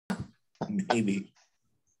Maybe.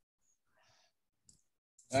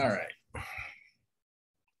 All right.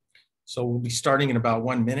 So we'll be starting in about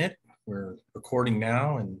 1 minute. We're recording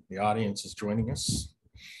now and the audience is joining us.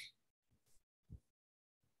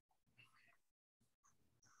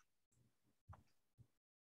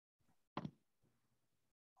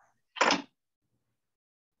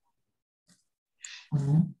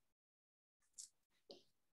 Mm-hmm.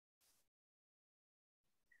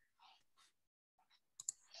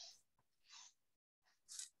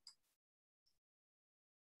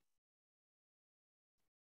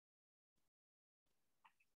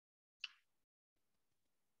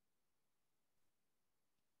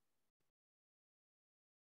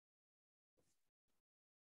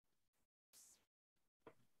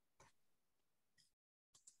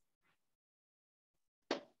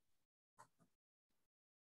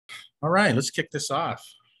 All right, let's kick this off.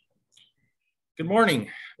 Good morning.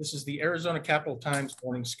 This is the Arizona Capital Times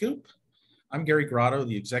Morning Scoop. I'm Gary Grotto,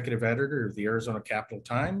 the executive editor of the Arizona Capital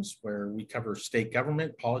Times, where we cover state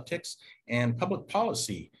government, politics, and public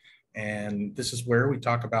policy. And this is where we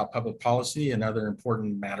talk about public policy and other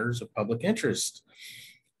important matters of public interest.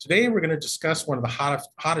 Today, we're going to discuss one of the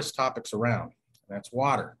hottest topics around, and that's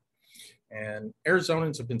water. And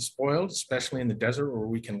Arizonans have been spoiled, especially in the desert where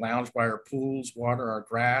we can lounge by our pools, water our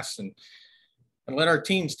grass, and let our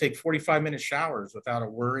teams take 45-minute showers without a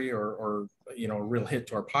worry or a real hit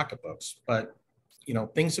to our pocketbooks. But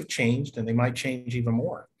things have changed and they might change even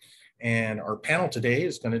more. And our panel today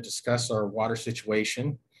is going to discuss our water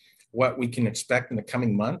situation, what we can expect in the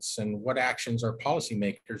coming months, and what actions our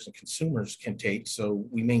policymakers and consumers can take so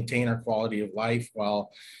we maintain our quality of life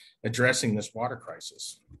while addressing this water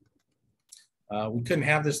crisis. We couldn't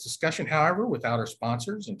have this discussion, however, without our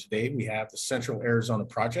sponsors. And today we have the Central Arizona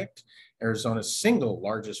Project, Arizona's single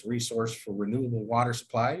largest resource for renewable water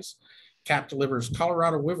supplies. CAP delivers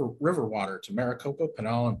Colorado River water to Maricopa,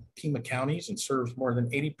 Pinal, and Pima counties and serves more than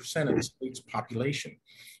 80% of the state's population,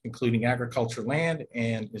 including agriculture land,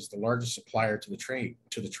 and is the largest supplier to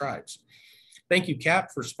the tribes. Thank you,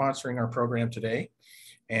 CAP, for sponsoring our program today.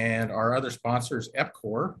 And our other sponsor is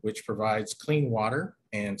EPCOR, which provides clean water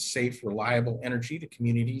and safe, reliable energy to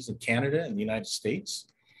communities in Canada and the United States.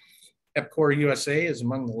 EPCOR USA is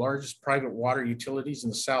among the largest private water utilities in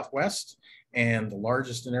the Southwest and the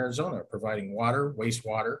largest in Arizona, providing water,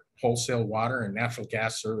 wastewater, wholesale water, and natural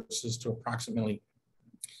gas services to approximately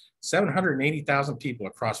 780,000 people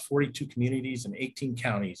across 42 communities and 18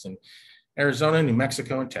 counties in Arizona, New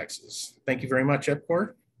Mexico, and Texas. Thank you very much,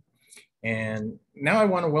 EPCOR. And now I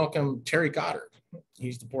want to welcome Terry Goddard.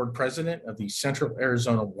 He's the board president of the Central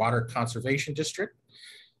Arizona Water Conservation District.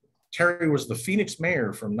 Terry was the Phoenix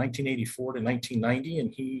mayor from 1984 to 1990,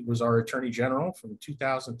 and he was our attorney general from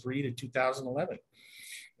 2003 to 2011.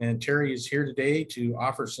 And Terry is here today to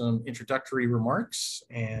offer some introductory remarks.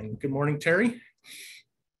 And good morning, Terry.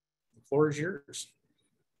 The floor is yours.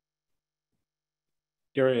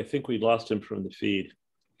 Gary, I think we lost him from the feed.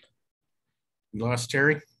 You lost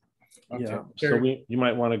Terry? Okay. Yeah, so you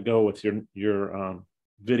might want to go with your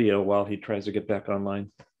video while he tries to get back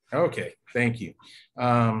online. Okay, thank you.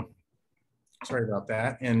 Sorry about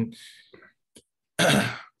that. And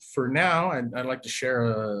for now, I'd like to share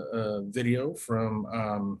a video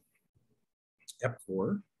from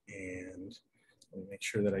EPCOR, and let me make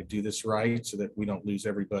sure that I do this right so that we don't lose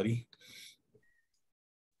everybody.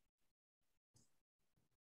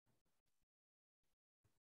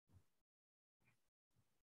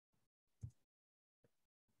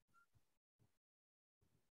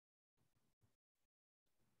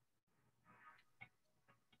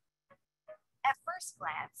 At first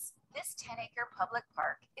glance, this 10-acre public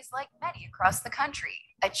park is like many across the country,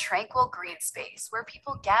 a tranquil green space where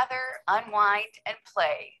people gather, unwind, and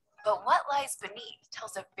play. But what lies beneath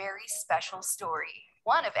tells a very special story,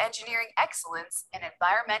 one of engineering excellence and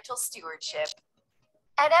environmental stewardship.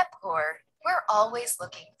 At EPCOR, we're always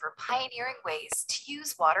looking for pioneering ways to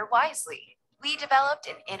use water wisely. We developed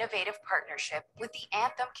an innovative partnership with the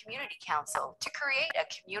Anthem Community Council to create a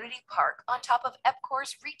community park on top of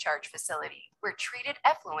EPCOR's recharge facility, where treated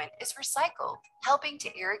effluent is recycled, helping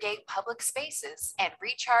to irrigate public spaces and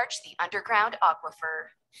recharge the underground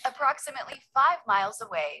aquifer. Approximately 5 miles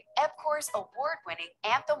away, EPCOR's award-winning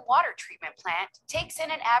Anthem water treatment plant takes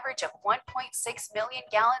in an average of 1.6 million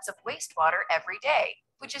gallons of wastewater every day,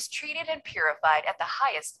 which is treated and purified at the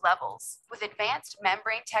highest levels with advanced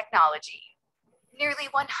membrane technology. Nearly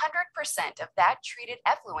 100% of that treated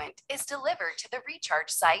effluent is delivered to the recharge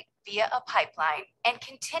site via a pipeline and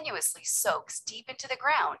continuously soaks deep into the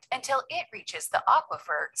ground until it reaches the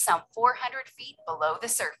aquifer some 400 feet below the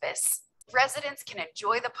surface. Residents can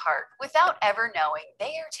enjoy the park without ever knowing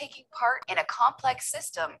they are taking part in a complex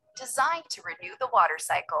system designed to renew the water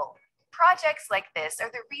cycle. Projects like this are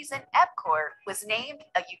the reason EPCOR was named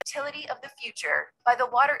a Utility of the Future by the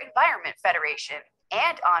Water Environment Federation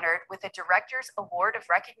and honored with a Director's Award of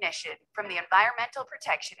Recognition from the Environmental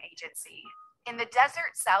Protection Agency. In the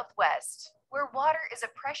desert Southwest, where water is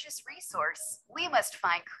a precious resource, we must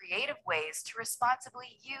find creative ways to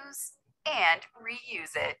responsibly use and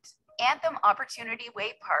reuse it. Anthem Opportunity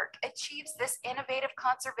Way Park achieves this innovative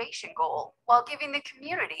conservation goal while giving the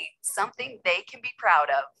community something they can be proud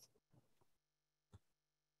of.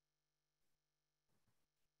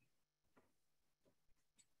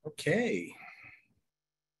 Okay.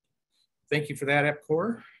 Thank you for that,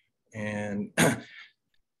 EPCOR. And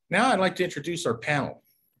now I'd like to introduce our panel.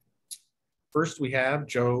 First, we have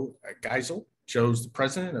Joe Geisel. Joe's the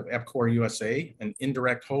president of EPCOR USA, an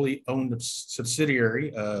indirect wholly owned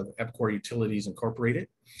subsidiary of EPCOR Utilities Incorporated.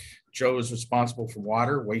 Joe is responsible for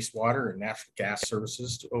water, wastewater, and natural gas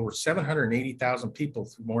services to over 780,000 people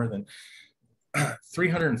through more than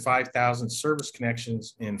 305,000 service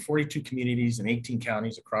connections in 42 communities and 18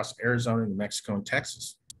 counties across Arizona, New Mexico, and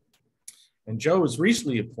Texas. And Joe was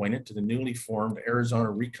recently appointed to the newly formed Arizona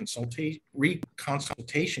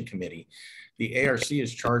Reconsultation Committee. The ARC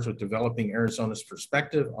is charged with developing Arizona's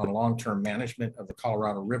perspective on long-term management of the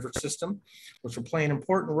Colorado River system, which will play an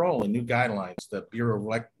important role in new guidelines that Bureau of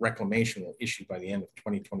Reclamation will issue by the end of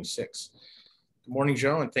 2026. Good morning,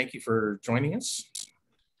 Joe, and thank you for joining us.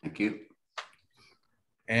 Thank you.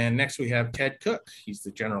 And next we have Ted Cook. He's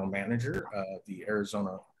the general manager of the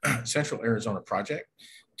Central Arizona Project.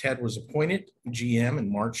 Ted was appointed GM in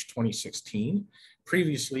March 2016.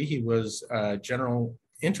 Previously, he was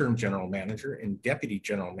interim general manager and deputy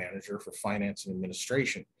general manager for finance and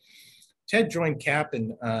administration. Ted joined CAP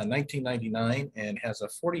in 1999 and has a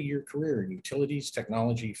 40-year career in utilities,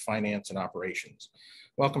 technology, finance, and operations.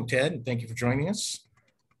 Welcome, Ted, and thank you for joining us.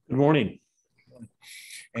 Good morning.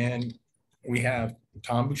 And we have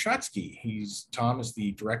Tom Bushatsky. Tom is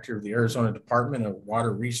the director of the Arizona Department of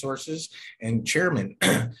Water Resources and chairman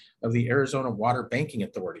of the Arizona Water Banking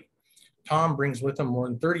Authority. Tom brings with him more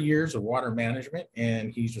than 30 years of water management,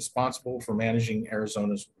 and he's responsible for managing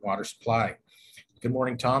Arizona's water supply. Good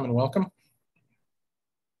morning, Tom, and welcome.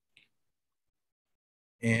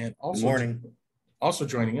 And also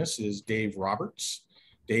joining us is Dave Roberts.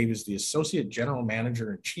 Dave is the Associate General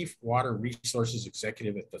Manager and Chief Water Resources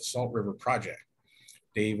Executive at the Salt River Project.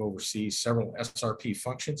 Dave oversees several SRP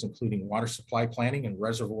functions, including water supply planning and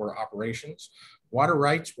reservoir operations, water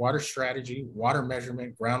rights, water strategy, water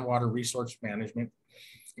measurement, groundwater resource management,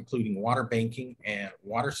 including water banking and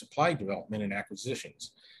water supply development and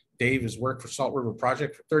acquisitions. Dave has worked for Salt River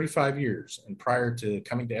Project for 35 years, and prior to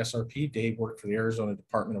coming to SRP, Dave worked for the Arizona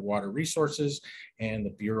Department of Water Resources and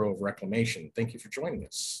the Bureau of Reclamation. Thank you for joining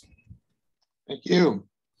us. Thank you.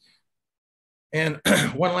 And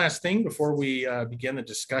one last thing before we begin the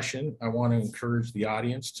discussion, I want to encourage the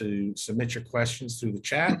audience to submit your questions through the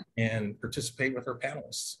chat and participate with our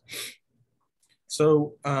panelists.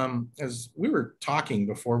 So as we were talking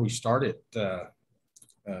before we started the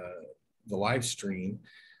live stream,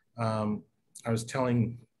 I was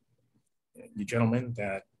telling you gentlemen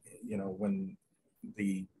that, when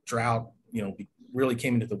the drought, really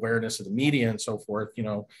came into the awareness of the media and so forth,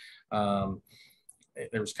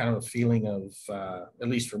 there was kind of a feeling of, at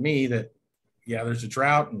least for me, that, yeah, there's a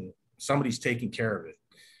drought and somebody's taking care of it.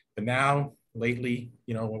 But now, lately,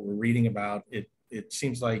 what we're reading about, it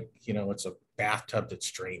seems like, it's a bathtub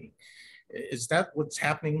that's draining. Is that what's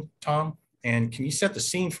happening, Tom? And can you set the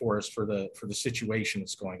scene for us for the situation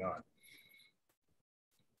that's going on?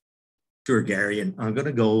 Sure, Gary. And I'm going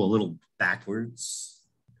to go a little backwards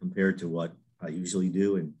compared to what I usually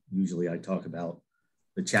do. And usually I talk about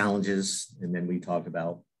the challenges, and then we talk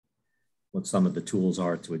about what some of the tools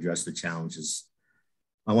are to address the challenges.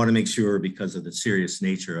 I want to make sure, because of the serious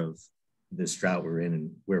nature of this drought we're in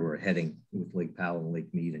and where we're heading with Lake Powell and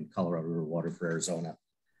Lake Mead and Colorado River water for Arizona,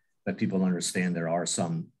 that people understand there are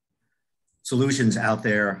some solutions out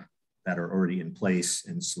there that are already in place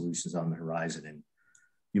and solutions on the horizon. And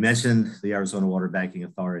you mentioned the Arizona Water Banking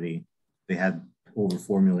Authority. They had over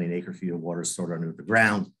 4 million acre feet of water stored under the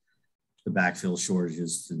ground. The backfill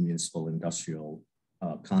shortages to municipal industrial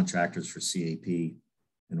contractors for CAP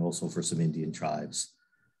and also for some Indian tribes.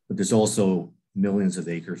 But there's also millions of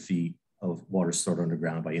acre feet of water stored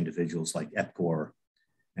underground by individuals like EPCOR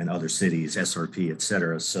and other cities, SRP, et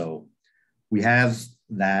cetera. So we have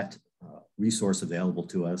that resource available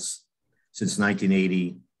to us. Since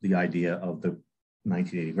 1980, the idea of the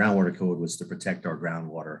 1980 groundwater code was to protect our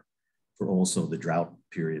groundwater for also the drought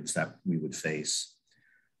periods that we would face.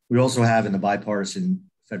 We also have in the bipartisan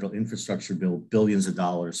federal infrastructure bill billions of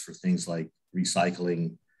dollars for things like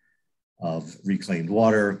recycling of reclaimed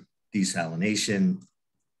water, desalination,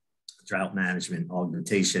 drought management,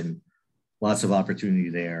 augmentation, lots of opportunity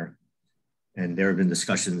there. And there have been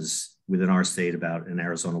discussions within our state about an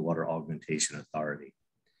Arizona Water Augmentation Authority.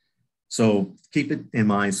 So keep it in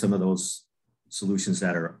mind some of those solutions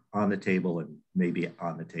that are on the table and maybe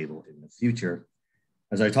on the table in the future.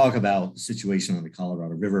 As I talk about the situation on the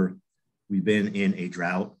Colorado River, we've been in a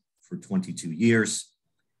drought for 22 years.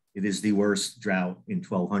 It is the worst drought in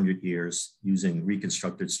 1,200 years using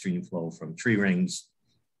reconstructed stream flow from tree rings.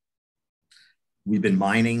 We've been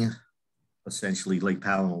mining essentially Lake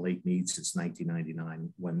Powell and Lake Mead since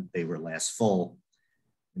 1999 when they were last full.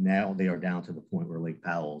 And now they are down to the point where Lake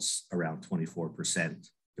Powell's around 24%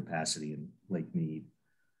 capacity in Lake Mead,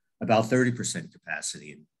 about 30%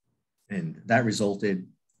 capacity. And that resulted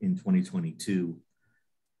in 2022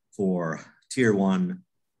 for Tier 1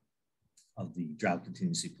 of the Drought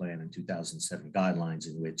Contingency Plan and 2007 guidelines,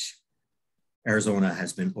 in which Arizona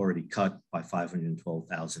has been already cut by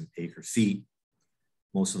 512,000 acre feet.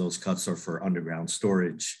 Most of those cuts are for underground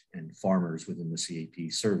storage and farmers within the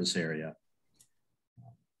CAP service area.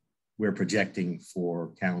 We're projecting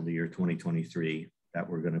for calendar year 2023 that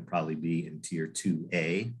we're going to probably be in Tier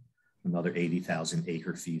 2A, another 80,000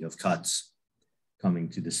 acre feet of cuts coming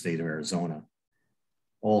to the state of Arizona.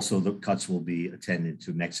 Also, the cuts will be attended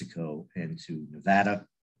to Mexico and to Nevada.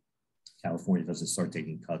 California doesn't start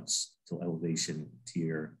taking cuts till elevation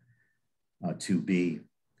Tier 2B.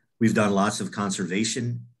 We've done lots of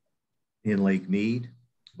conservation in Lake Mead,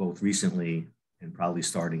 both recently and probably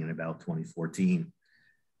starting in about 2014.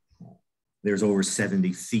 There's over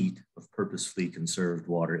 70 feet of purposefully conserved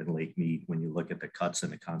water in Lake Mead when you look at the cuts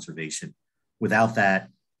and the conservation. Without that,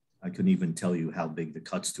 I couldn't even tell you how big the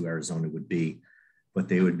cuts to Arizona would be, but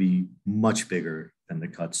they would be much bigger than the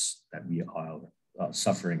cuts that we are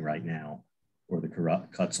suffering right now, or the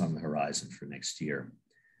cuts on the horizon for next year.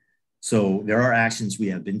 So there are actions we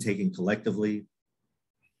have been taking collectively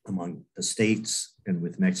among the states and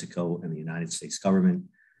with Mexico and the United States government.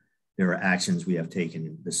 There are actions we have taken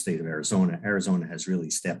in the state of Arizona. Arizona has really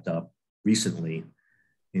stepped up recently.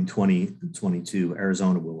 In 2022,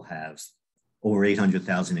 Arizona will have over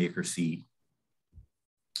 800,000 acre feet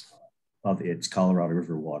of its Colorado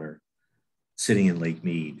River water sitting in Lake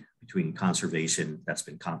Mead between conservation that's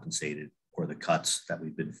been compensated or the cuts that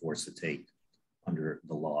we've been forced to take under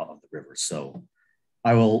the law of the river. So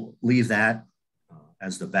I will leave that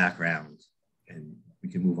as the background, and we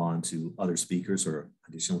can move on to other speakers or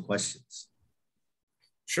additional questions.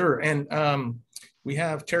 Sure, and we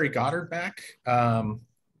have Terry Goddard back.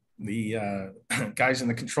 The guys in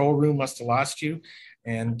the control room must have lost you,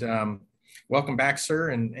 and welcome back, sir.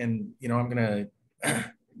 And you know, I'm gonna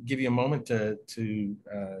give you a moment to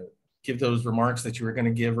give those remarks that you were gonna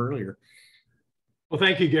give earlier. Well,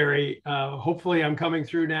 thank you, Gary. Hopefully I'm coming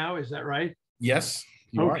through now. Is that right? Yes,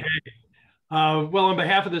 you are. Well, on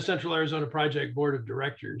behalf of the Central Arizona Project Board of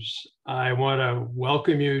Directors, I want to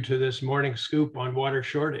welcome you to this morning scoop on water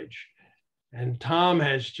shortage. And Tom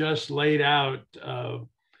has just laid out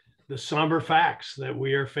the somber facts that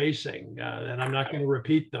we are facing, and I'm not going to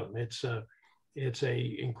repeat them. It's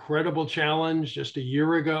a incredible challenge. Just a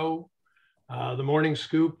year ago, the morning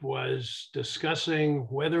scoop was discussing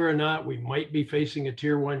whether or not we might be facing a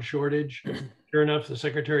Tier 1 shortage. Sure enough, the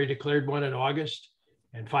Secretary declared one in August,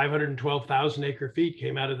 and 512,000 acre feet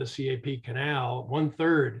came out of the CAP canal,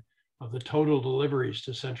 1/3 of the total deliveries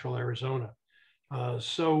to Central Arizona.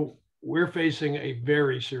 So we're facing a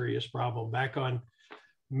very serious problem. Back on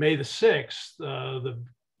May the 6th, the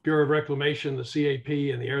Bureau of Reclamation, the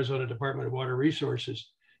CAP, and the Arizona Department of Water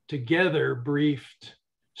Resources together briefed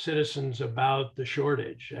citizens about the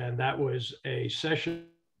shortage. And that was a session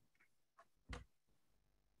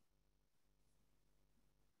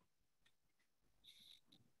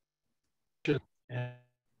and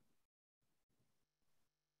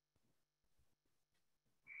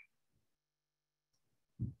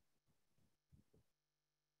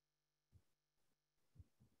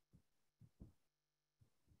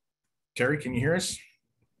Terry, can you hear us?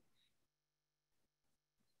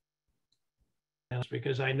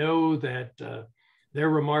 because I know that their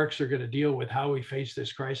remarks are going to deal with how we face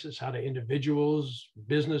this crisis, how do individuals,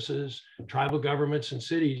 businesses, tribal governments, and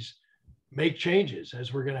cities make changes,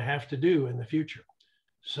 as we're going to have to do in the future.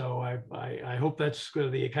 So I hope that's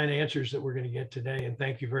the kind of answers that we're going to get today. And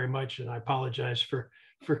thank you very much. And I apologize for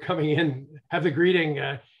coming in, have the greeting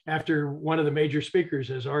after one of the major speakers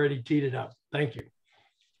has already teed it up. Thank you.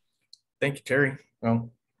 Thank you, Terry.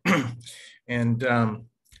 Well, And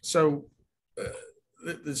so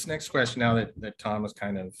this next question, now that Tom has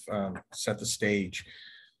kind of set the stage,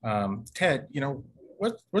 Ted,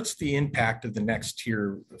 what's the impact of the next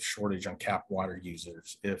tier of shortage on cap water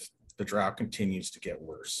users if the drought continues to get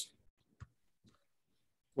worse?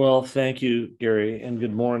 Well, thank you, Gary, and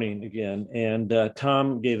good morning again. And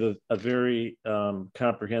Tom gave a very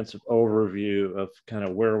comprehensive overview of kind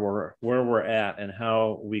of where we're at and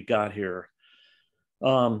how we got here.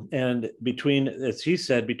 And between, as he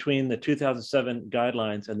said, between the 2007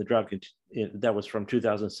 guidelines and the drought that was from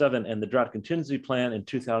 2007 and the drought contingency plan in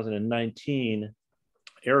 2019,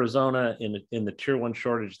 Arizona in the tier 1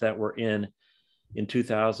 shortage that we're in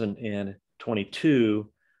 2022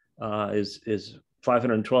 is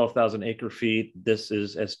 512,000 acre feet. This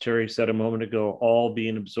is, as Terry said a moment ago, all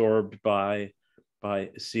being absorbed by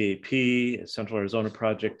CAP, Central Arizona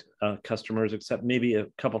Project customers, except maybe a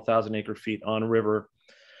couple thousand acre feet on river.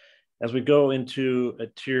 As we go into a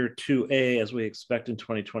tier 2A, as we expect in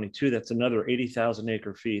 2022, that's another 80,000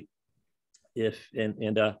 acre feet.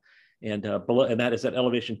 Below, and that is at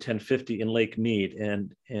elevation 1050 in Lake Mead.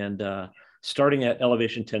 And starting at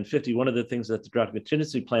elevation 1050, one of the things that the drought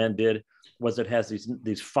contingency plan did was it has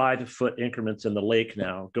these 5-foot increments in the lake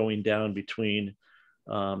now, going down between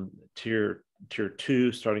tier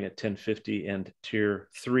 2 starting at 1050 and tier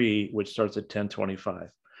 3, which starts at 1025.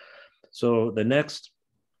 So the next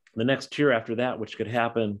tier after that, which could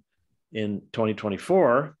happen in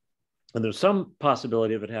 2024, and there's some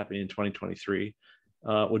possibility of it happening in 2023,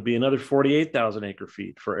 would be another 48,000 acre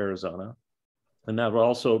feet for Arizona. And that will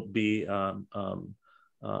also be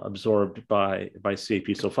absorbed by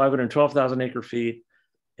CAP. So 512,000 acre feet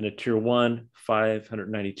in a tier 1,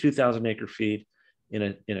 592,000 acre feet in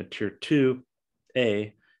a tier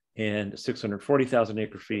 2A, and 640,000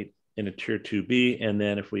 acre feet in a tier 2B. And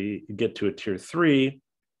then if we get to a tier 3,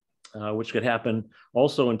 which could happen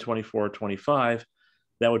also in 24 or 25,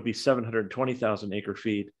 that would be 720,000 acre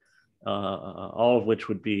feet, all of which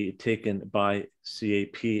would be taken by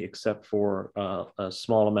CAP except for a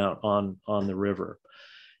small amount on the river.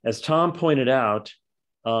 As Tom pointed out,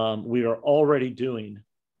 we are already doing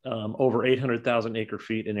over 800,000 acre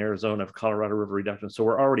feet in Arizona of Colorado River reduction. So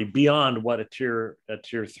we're already beyond what a tier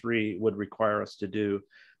 3 would require us to do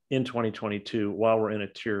in 2022 while we're in a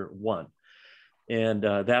tier 1. And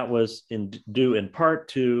that was due in part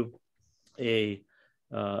to a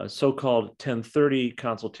so-called 1030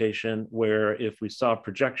 consultation, where if we saw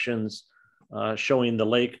projections showing the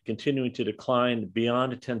lake continuing to decline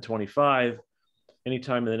beyond 1025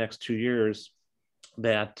 anytime in the next 2 years,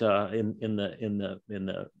 that in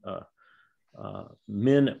the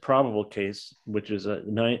min probable case, which is a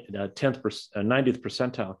 90th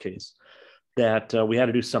percentile case, that we had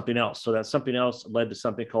to do something else. So that something else led to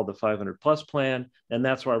something called the 500+ plan, and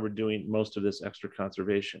that's why we're doing most of this extra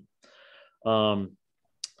conservation.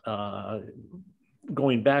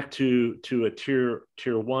 Going back to a tier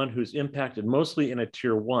 1 who's impacted mostly in a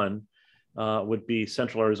tier 1 would be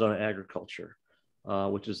Central Arizona agriculture,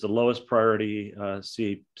 which is the lowest priority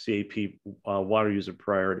CAP water user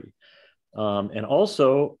priority. And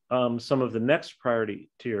also some of the next priority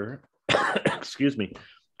tier, excuse me,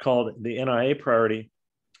 called the NIA priority,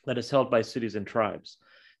 that is held by cities and tribes.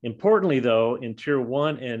 Importantly, though, in tier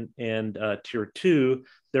 1 and tier 2,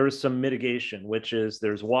 there is some mitigation, which is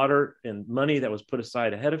there's water and money that was put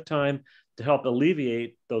aside ahead of time to help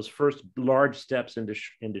alleviate those first large steps into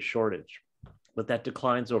shortage, but that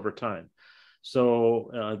declines over time.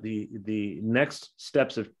 So the next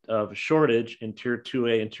steps of shortage in tier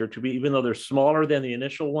 2A and tier 2B, even though they're smaller than the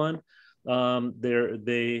initial one,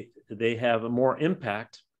 they have a more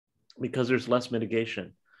impact because there's less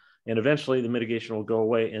mitigation. And eventually the mitigation will go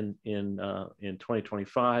away in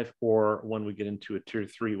 2025, or when we get into a tier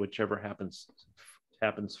 3, whichever happens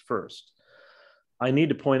first. I need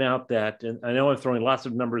to point out that, and I know I'm throwing lots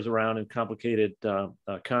of numbers around and complicated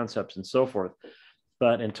concepts and so forth,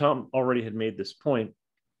 and Tom already had made this point,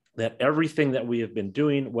 that everything that we have been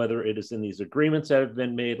doing, whether it is in these agreements that have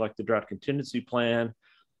been made, like the drought contingency plan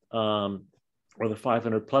or the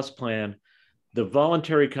 500+ plan, the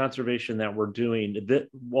voluntary conservation that we're doing,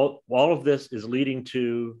 all of this is leading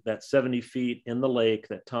to that 70 feet in the lake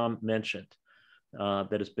that Tom mentioned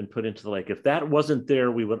that has been put into the lake. If that wasn't there,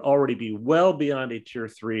 we would already be well beyond a tier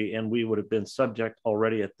 3, and we would have been subject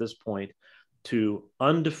already at this point to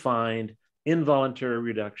undefined involuntary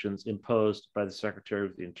reductions imposed by the Secretary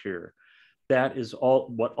of the Interior. That is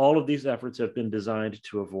what all of these efforts have been designed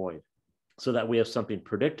to avoid, so that we have something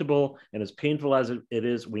predictable. And as painful as it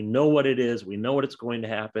is, we know what it is, we know what it's going to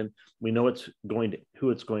happen, we know who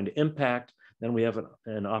it's going to impact, then we have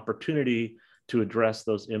an opportunity to address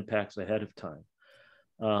those impacts ahead of time.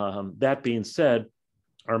 That being said,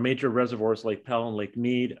 our major reservoirs, Lake Powell and Lake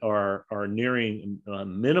Mead, are nearing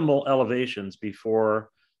minimal elevations before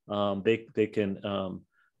they can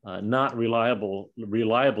not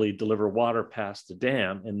reliably deliver water past the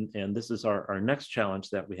dam. And this is our next challenge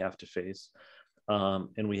that we have to face.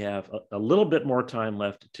 And we have a little bit more time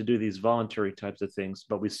left to do these voluntary types of things,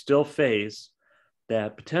 but we still face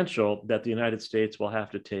that potential that the United States will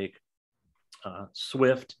have to take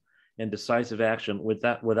swift and decisive action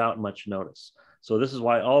without much notice. So this is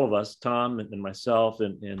why all of us, Tom and myself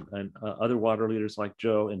and other water leaders like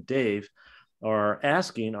Joe and Dave, are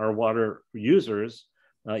asking our water users,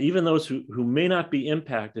 even those who may not be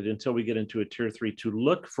impacted until we get into a tier 3, to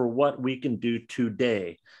look for what we can do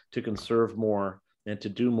today to conserve more and to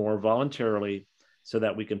do more voluntarily, so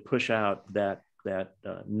that we can push out that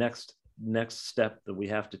next step that we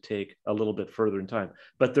have to take a little bit further in time.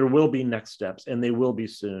 But there will be next steps, and they will be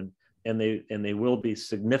soon, and they will be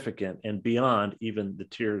significant and beyond even the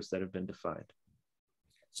tiers that have been defined.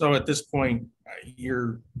 So at this point,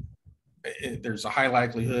 there's a high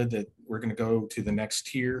likelihood that we're going to go to the next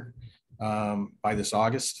tier by this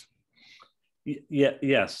August. Yeah,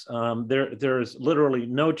 yes. There's literally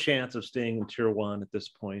no chance of staying in tier 1 at this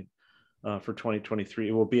point for 2023.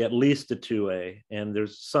 It will be at least a 2A, and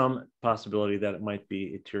there's some possibility that it might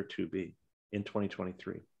be a tier 2B in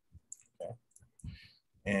 2023. Okay.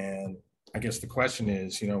 And I guess the question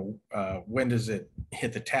is, when does it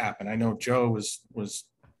hit the tap? And I know Joe was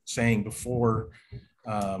saying before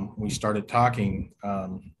we started talking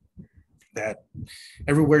that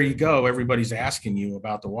everywhere you go, everybody's asking you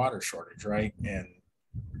about the water shortage, right? And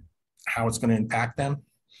how it's going to impact them.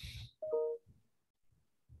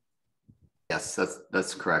 Yes,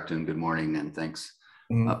 that's correct. And good morning, and thanks.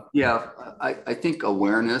 Mm-hmm. Yeah, I think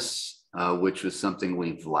awareness, which was something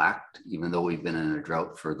we've lacked, even though we've been in a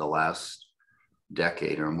drought for the last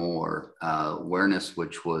decade or more, awareness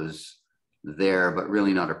which was there, but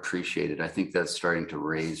really not appreciated. I think that's starting to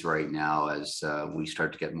raise right now as we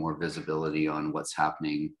start to get more visibility on what's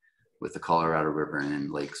happening with the Colorado River and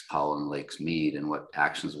in Lakes Powell and Lakes Mead, and what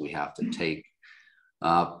actions we have to take.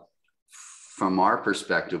 From our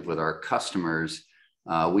perspective with our customers,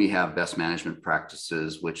 we have best management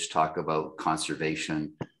practices which talk about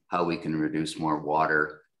conservation, how we can reduce more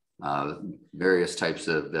water, various types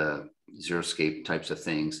of zero-scape types of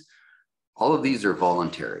things. All of these are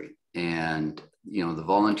voluntary. And, the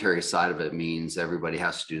voluntary side of it means everybody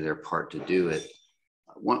has to do their part to do it.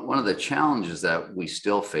 One of the challenges that we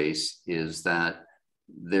still face is that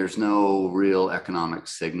there's no real economic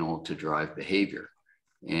signal to drive behavior.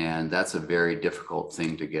 And that's a very difficult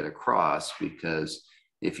thing to get across, because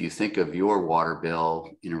if you think of your water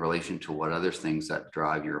bill in relation to what other things that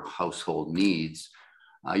drive your household needs,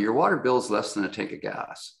 your water bill is less than a tank of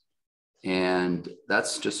gas. And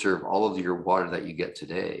that's to serve all of your water that you get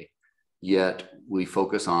today. Yet we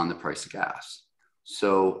focus on the price of gas.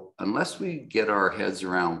 So unless we get our heads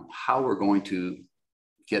around how we're going to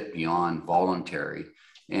get beyond voluntary,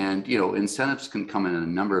 and incentives can come in a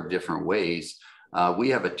number of different ways. We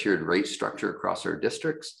have a tiered rate structure across our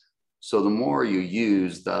districts. So the more you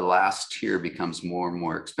use, the last tier becomes more and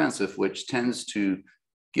more expensive, which tends to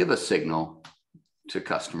give a signal to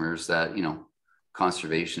customers that,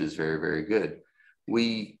 conservation is very, very good.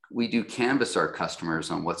 We do canvass our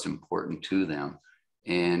customers on what's important to them,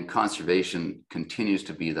 and conservation continues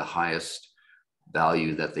to be the highest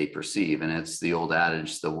value that they perceive. And it's the old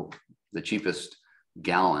adage, the cheapest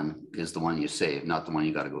gallon is the one you save, not the one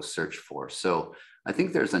you got to go search for. So I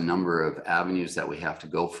think there's a number of avenues that we have to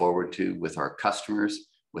go forward to with our customers,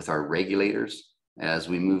 with our regulators, as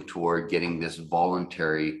we move toward getting this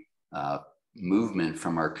voluntary movement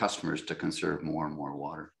from our customers to conserve more and more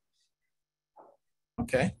water.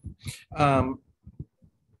 Okay.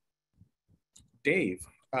 Dave,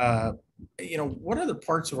 what other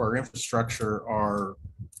parts of our infrastructure are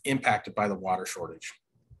impacted by the water shortage?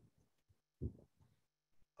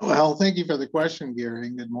 Well, thank you for the question, Gary.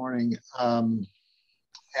 Good morning.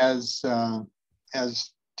 As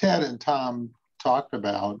Ted and Tom talked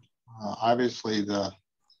about, obviously the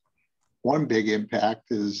one big impact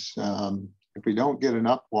is if we don't get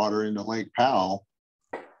enough water into Lake Powell,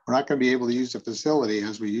 we're not going to be able to use the facility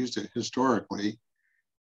as we used it historically.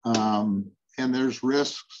 And there's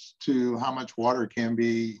risks to how much water can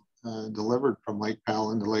be delivered from Lake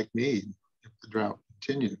Powell into Lake Mead if the drought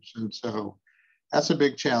continues. And so that's a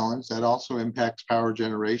big challenge. That also impacts power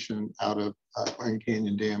generation out of Glen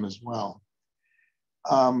Canyon Dam as well.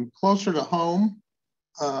 Closer to home,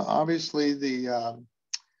 obviously the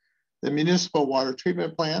municipal water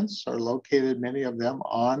treatment plants are located, many of them,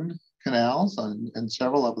 on canals, and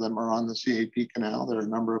several of them are on the CAP canal. There are a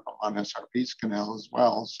number of them on SRP's canal as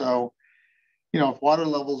well. So, if water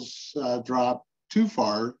levels drop too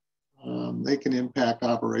far, they can impact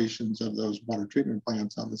operations of those water treatment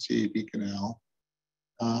plants on the CAP canal,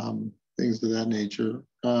 things of that nature.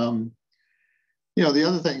 The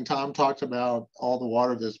other thing, Tom talked about all the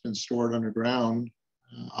water that's been stored underground.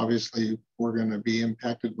 Obviously, we're going to be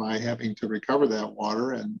impacted by having to recover that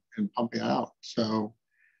water and pump it out. So,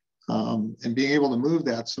 and being able to move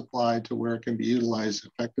that supply to where it can be utilized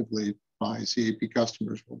effectively by CAP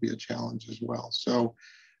customers will be a challenge as well. So,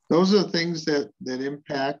 those are the things that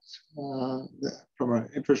impact from an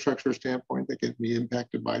infrastructure standpoint that can be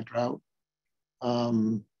impacted by drought.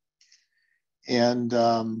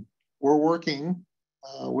 We're working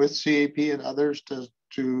with CAP and others to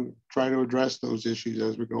try to address those issues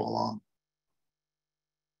as we go along.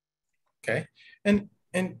 Okay. And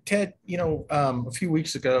Ted, a few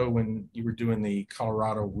weeks ago when you were doing the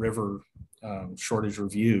Colorado River shortage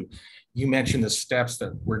review, you mentioned the steps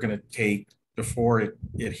that we're going to take before it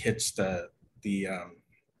hits the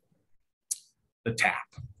tap.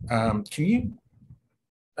 Can you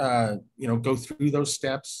go through those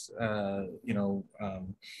steps?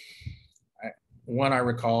 One I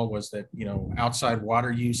recall was that outside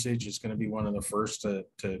water usage is going to be one of the first to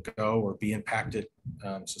go or be impacted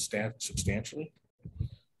substantially.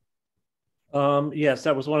 Yes,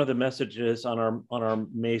 that was one of the messages on our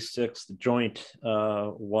May 6th joint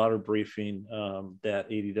water briefing that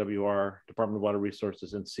ADWR, Department of Water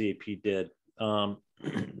Resources, and CAP did.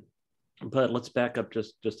 But let's back up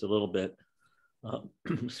just a little bit.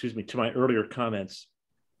 Excuse me, to my earlier comments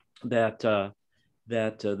that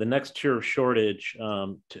the next tier of shortage,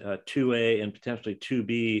 2A and potentially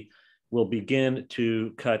 2B, will begin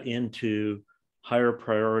to cut into higher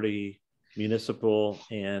priority municipal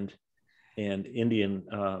and Indian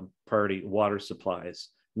priority water supplies.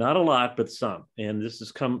 Not a lot, but some. And this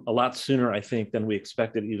has come a lot sooner, I think, than we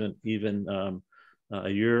expected even a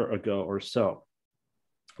year ago or so.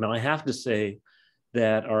 Now, I have to say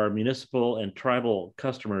that our municipal and tribal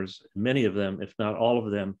customers, many of them, if not all of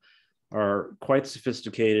them, are quite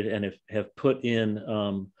sophisticated and have put in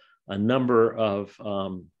a number of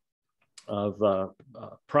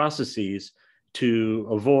processes to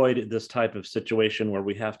avoid this type of situation where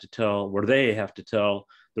they have to tell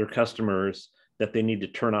their customers that they need to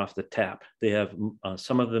turn off the tap. They have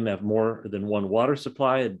some of them have more than one water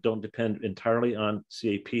supply and don't depend entirely on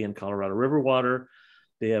CAP and Colorado River water.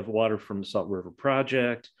 They have water from the Salt River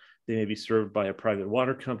Project. They may be served by a private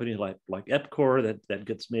water company like EPCOR that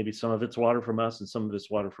gets maybe some of its water from us and some of its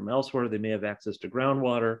water from elsewhere. They may have access to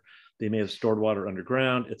groundwater. They may have stored water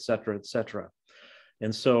underground, et cetera, et cetera.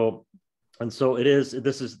 And so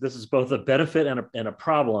this is both a benefit and a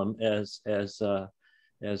problem as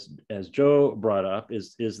Joe brought up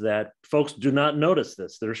is that folks do not notice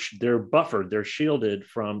this. They're buffered, they're shielded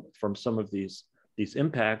from some of these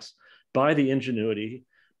impacts by the ingenuity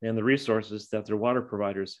and the resources that their water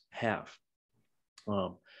providers have.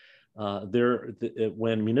 When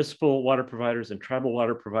municipal water providers and tribal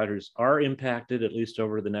water providers are impacted, at least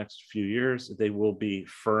over the next few years, they will be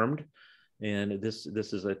firmed. And this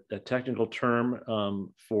is a technical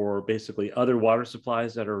term for basically other water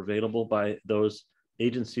supplies that are available by those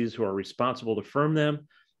agencies who are responsible to firm them,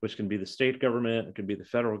 which can be the state government, it could be the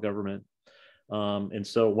federal government. And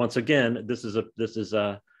so once again, this is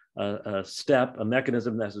a step, a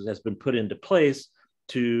mechanism that has been put into place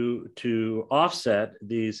to offset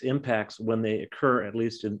these impacts when they occur, at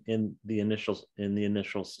least in the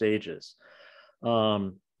initial stages.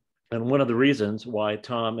 And one of the reasons why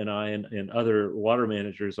Tom and I and other water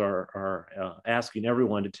managers are asking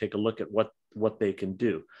everyone to take a look at what they can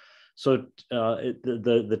do. So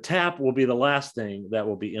the tap will be the last thing that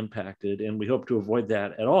will be impacted, and we hope to avoid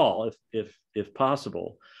that at all if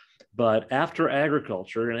possible. But after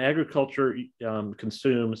agriculture, and agriculture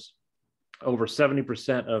consumes over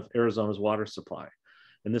 70% of Arizona's water supply.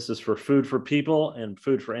 And this is for food for people and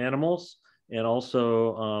food for animals, and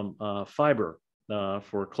also fiber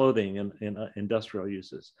for clothing and industrial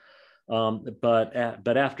uses. But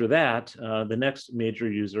after that, the next major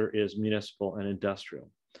user is municipal and industrial.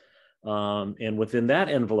 And within that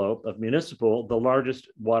envelope of municipal, the largest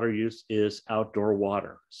water use is outdoor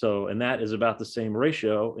water. And that is about the same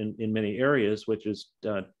ratio in many areas, which is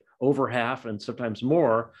over half and sometimes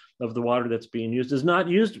more of the water that's being used is not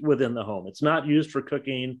used within the home. It's not used for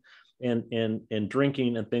cooking and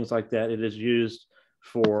drinking and things like that. It is used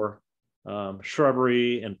for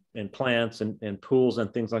shrubbery and plants and pools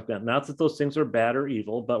and things like that. Not that those things are bad or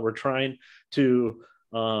evil, but we're trying to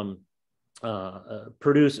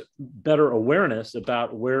produce better awareness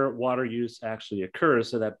about where water use actually occurs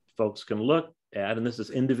so that folks can look at, and this is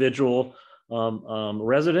individual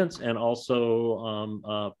residents and also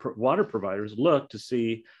water providers look to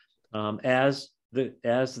see as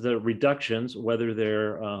the reductions, whether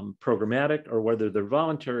they're programmatic or whether they're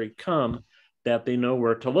voluntary, come, that they know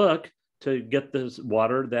where to look to get this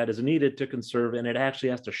water that is needed to conserve, and it actually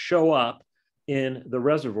has to show up in the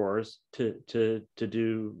reservoirs to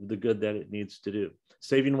do the good that it needs to do.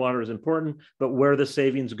 Saving water is important, but where the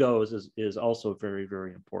savings goes is also very,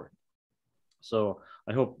 very important. So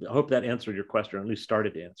I hope that answered your question, or at least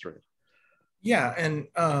started to answer it. Yeah, and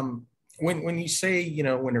when you say, you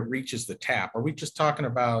know, when it reaches the tap, are we just talking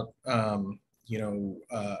about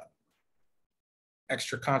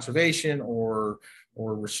extra conservation or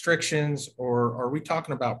restrictions, or are we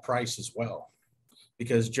talking about price as well?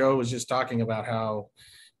 Because Joe was just talking about how,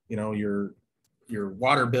 you know, your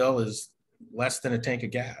water bill is less than a tank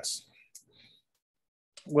of gas.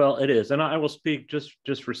 Well, it is, and I will speak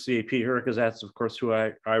just for CAP here, because that's of course who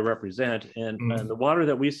I represent, and the water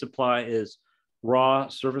that we supply is raw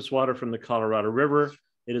surface water from the Colorado River.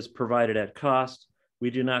 It is provided at cost. We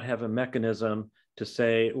do not have a mechanism to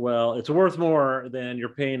say, well, it's worth more than you're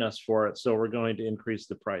paying us for it, so we're going to increase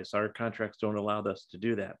the price. Our contracts don't allow us to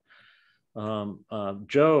do that.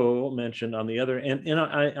 Joe mentioned on the other, and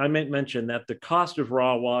I might mention that the cost of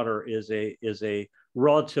raw water is a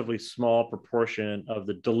relatively small proportion of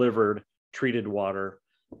the delivered treated water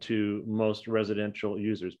to most residential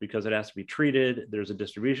users, because it has to be treated. There's a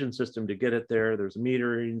distribution system to get it there. There's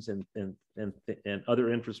meterings and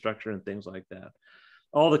other infrastructure and things like that.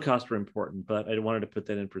 All the costs are important, but I wanted to put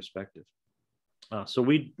that in perspective. So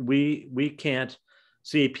we can't,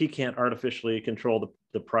 CAP can't artificially control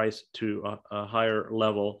the price to a higher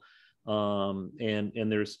level.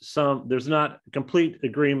 And there's not complete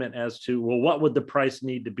agreement as to, well, what would the price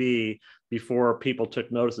need to be before people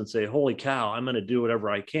took notice and say, holy cow, I'm going to do whatever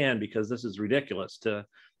I can, because this is ridiculous to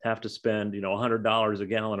have to spend, you know, $100 a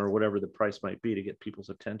gallon or whatever the price might be to get people's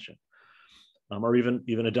attention, or even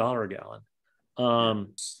 $1 a gallon.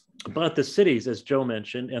 But the cities, as Joe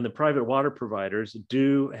mentioned, and the private water providers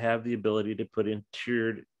do have the ability to put in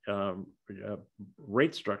tiered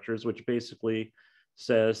rate structures, which basically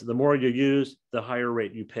says the more you use, the higher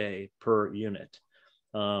rate you pay per unit.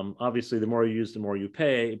 Obviously, the more you use, the more you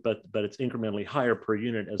pay, but it's incrementally higher per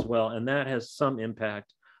unit as well. And that has some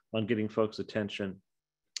impact on getting folks' attention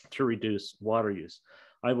to reduce water use.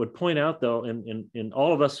 I would point out, though, in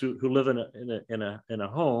all of us who live in a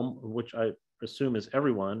home, which I assume is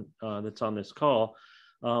everyone that's on this call,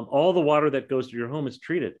 all the water that goes to your home is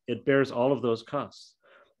treated. It bears all of those costs.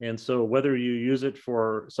 And so whether you use it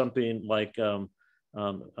for something like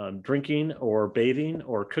drinking or bathing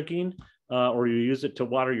or cooking, or you use it to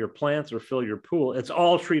water your plants or fill your pool, it's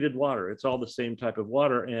all treated water. It's all the same type of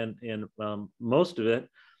water. And most of it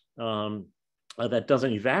that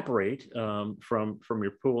doesn't evaporate from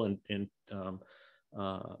your pool and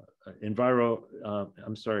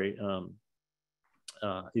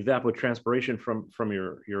evapotranspiration from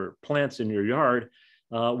your plants in your yard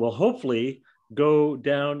will hopefully go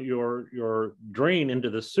down your drain into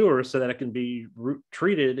the sewer so that it can be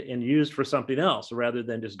treated and used for something else rather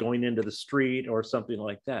than just going into the street or something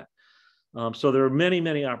like that. So there are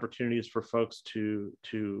many opportunities for folks to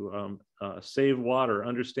save water,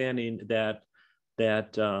 understanding that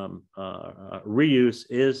reuse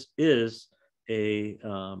is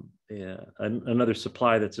another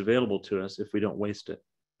supply that's available to us if we don't waste it.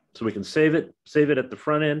 So we can save it at the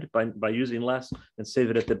front end by using less, and save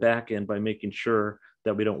it at the back end by making sure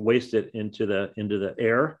that we don't waste it into the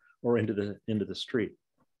air or into the street.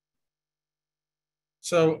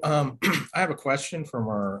 So I have a question from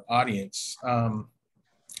our audience.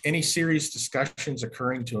 Any serious discussions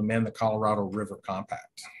occurring to amend the Colorado River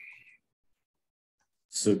Compact?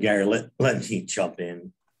 So Gary, let me jump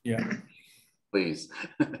in. Yeah. Please.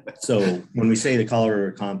 So when we say the Colorado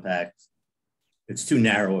River Compact, it's too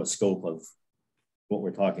narrow a scope of what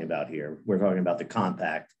we're talking about here. We're talking about the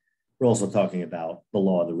compact. We're also talking about the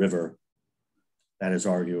law of the river that has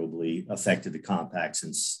arguably affected the compact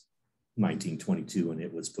since 1922 when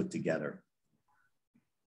it was put together.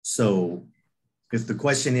 So if the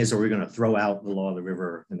question is, are we going to throw out the law of the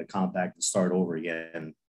river and the compact and start over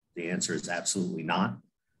again? The answer is absolutely not.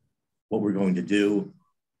 What we're going to do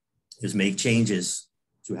is make changes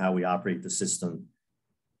to how we operate the system,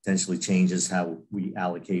 potentially changes how we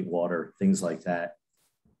allocate water, things like that,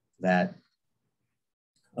 that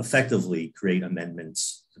effectively create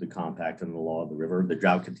amendments to the compact and the law of the river. The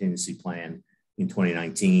drought contingency plan in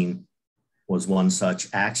 2019 was one such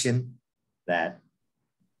action that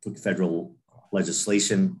took federal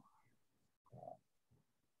legislation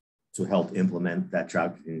to help implement that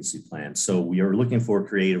drought contingency plan. So we are looking for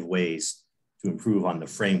creative ways to improve on the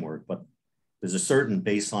framework, but there's a certain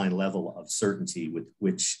baseline level of certainty with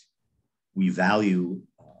which we value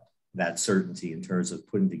that certainty in terms of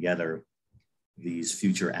putting together these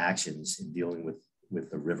future actions in dealing with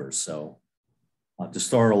the river. So to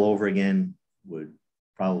start all over again would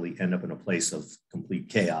probably end up in a place of complete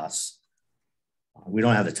chaos. We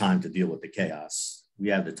don't have the time to deal with the chaos. We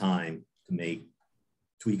have the time to make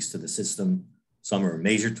tweaks to the system. Some are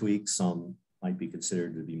major tweaks, some might be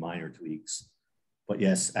considered to be minor tweaks. But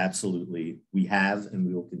yes, absolutely, we have and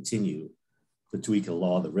we will continue to tweak the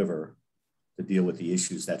law of the river to deal with the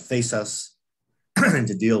issues that face us and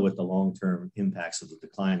to deal with the long-term impacts of the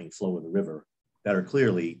declining flow of the river that are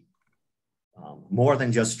clearly more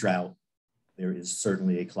than just drought. There is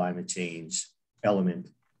certainly a climate change element,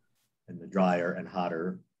 and the drier and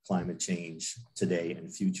hotter climate change today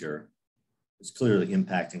and future is clearly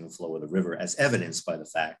impacting the flow of the river, as evidenced by the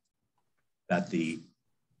fact that the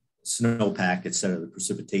snowpack, et cetera, the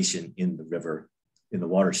precipitation in the river, in the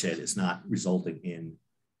watershed, is not resulting in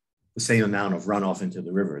the same amount of runoff into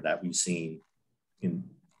the river that we've seen in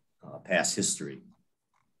past history.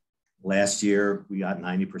 Last year, we got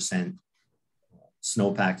 90%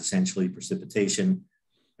 snowpack, essentially precipitation,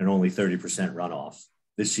 and only 30% runoff.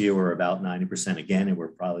 This year, we're about 90% again, and we're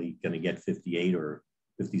probably going to get 58 or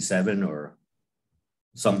 57 or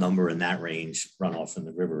some number in that range runoff in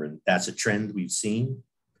the river. And that's a trend we've seen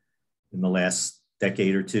in the last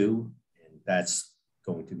decade or two. And that's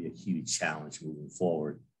going to be a huge challenge moving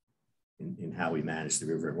forward in how we manage the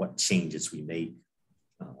river and what changes we make,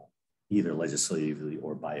 either legislatively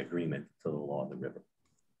or by agreement, to the law of the river.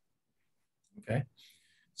 Okay.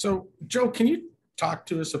 So Joe, can you talk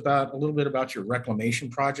to us about a little bit about your reclamation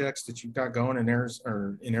projects that you've got going in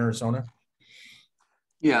Arizona?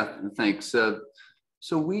 Yeah, thanks.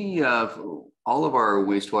 So we all of our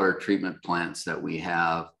wastewater treatment plants that we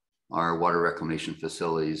have are water reclamation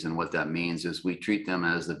facilities. And what that means is we treat them,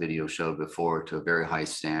 as the video showed before, to a very high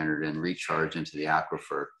standard and recharge into the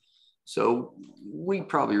aquifer. So we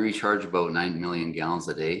probably recharge about 9 million gallons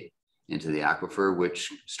a day into the aquifer,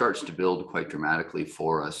 which starts to build quite dramatically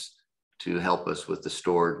for us to help us with the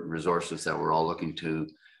stored resources that we're all looking to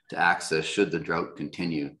access should the drought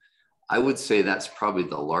continue. I would say that's probably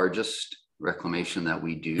the largest reclamation that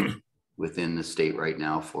we do within the state right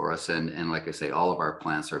now for us. And like I say, all of our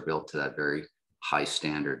plants are built to that very high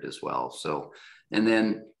standard as well. So, and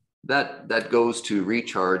then that goes to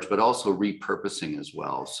recharge, but also repurposing as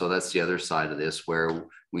well. So that's the other side of this, where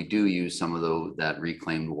we do use some of that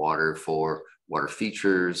reclaimed water for water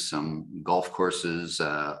features, some golf courses,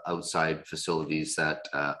 outside facilities that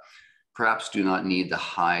perhaps do not need the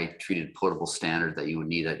high treated potable standard that you would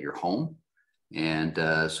need at your home. And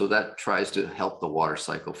so that tries to help the water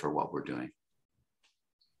cycle for what we're doing.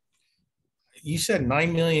 You said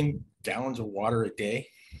 9 million gallons of water a day?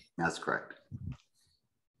 That's correct.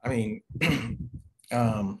 I mean,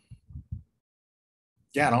 yeah,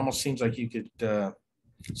 it almost seems like you could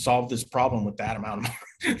solve this problem with that amount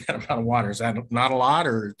of water. Is that not a lot,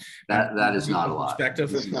 or that is not a lot? That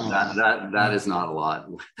is not a lot.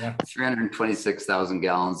 Yeah. 326,000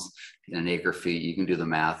 gallons in an acre feet. You can do the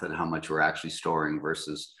math at how much we're actually storing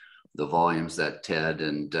versus the volumes that Ted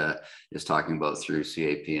and is talking about through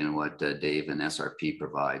CAP and what Dave and SRP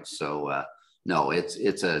provide. So no,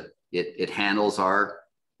 it handles our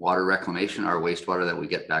water reclamation, our wastewater that we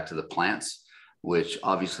get back to the plants, which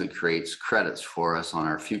obviously creates credits for us on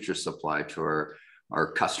our future supply to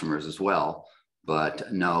our customers as well.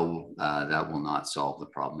 But no, that will not solve the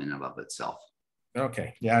problem in and of itself.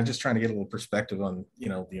 Okay. Yeah, I'm just trying to get a little perspective on,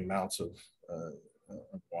 the amounts of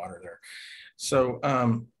water there. So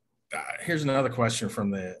here's another question from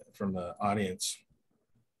the audience,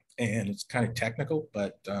 and it's kind of technical,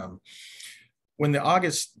 but when the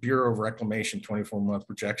August Bureau of Reclamation 24-month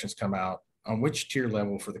projections come out, on which tier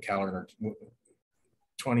level for the calendar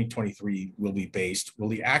 2023 will be based? Will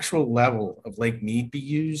the actual level of Lake Mead be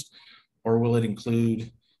used, or will it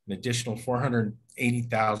include an additional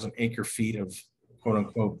 480,000 acre feet of quote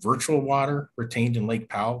unquote virtual water retained in Lake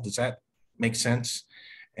Powell? Does that make sense?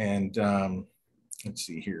 And let's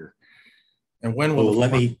see here. And when will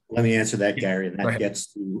let me answer that, Gary, and that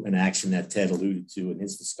gets to an action that Ted alluded to in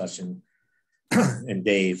his discussion and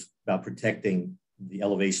Dave about protecting the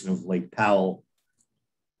elevation of Lake Powell,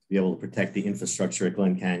 to be able to protect the infrastructure at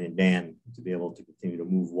Glen Canyon Dam, to be able to continue to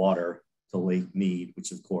move water to Lake Mead,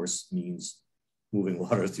 which of course means moving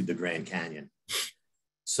water through the Grand Canyon.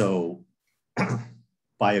 So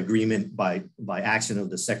by agreement, by action of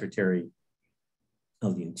the Secretary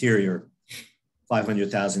of the interior,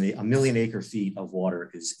 500,000, a million acre feet of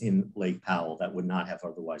water is in Lake Powell that would not have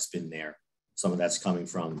otherwise been there. Some of that's coming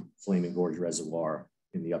from Flaming Gorge Reservoir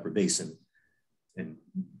in the upper basin. And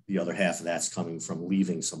the other half of that's coming from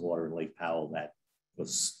leaving some water in Lake Powell that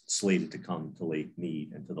was slated to come to Lake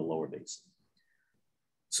Mead and to the lower basin.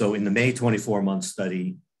 So in the May 24-month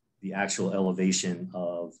study, the actual elevation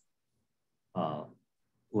of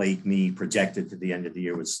Lake Mead projected to the end of the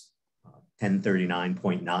year was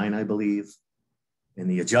 1039.9, I believe. And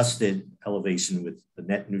the adjusted elevation with the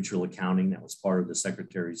net neutral accounting that was part of the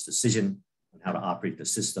Secretary's decision on how to operate the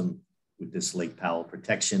system with this Lake Powell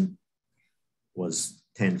protection was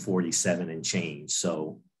 1047 and change.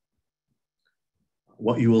 So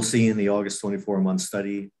what you will see in the August 24-month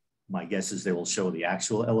study, my guess is they will show the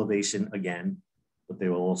actual elevation again, but they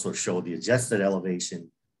will also show the adjusted elevation,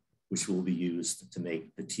 which will be used to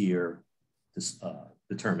make the tier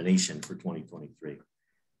determination for 2023.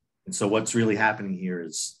 And so what's really happening here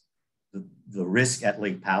is the risk at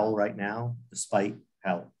Lake Powell right now, despite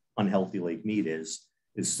how unhealthy Lake Mead is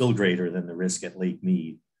still greater than the risk at Lake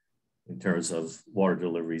Mead in terms of water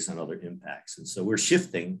deliveries and other impacts. And so we're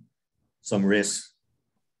shifting some risk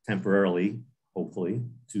temporarily, hopefully,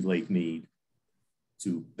 to Lake Mead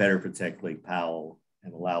to better protect Lake Powell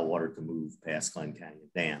and allow water to move past Glen Canyon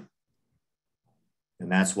Dam.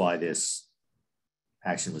 And that's why this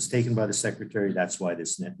action was taken by the Secretary. That's why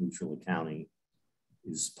this net neutral accounting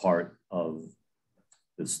is part of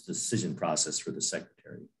this decision process for the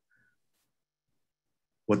Secretary.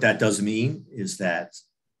 What that does mean is that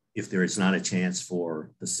if there is not a chance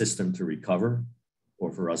for the system to recover,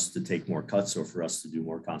 or for us to take more cuts, or for us to do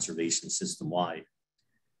more conservation system-wide,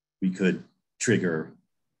 we could trigger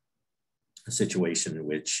a situation in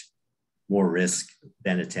which more risk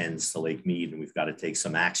then attends to Lake Mead, and we've got to take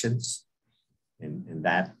some actions. And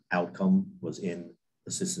that outcome was in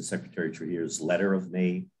Assistant Secretary Trujillo's letter of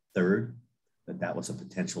May 3rd, that was a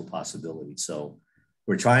potential possibility. So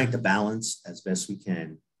we're trying to balance as best we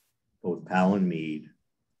can both Powell and Mead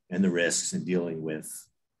and the risks in dealing with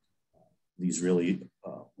these really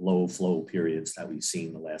low flow periods that we've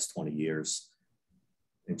seen the last 20 years,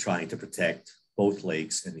 and trying to protect both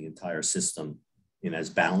lakes and the entire system in as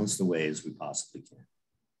balanced a way as we possibly can.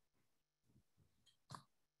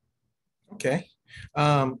 Okay.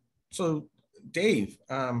 So Dave,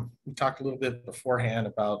 we talked a little bit beforehand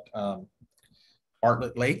about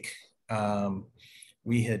Bartlett Lake.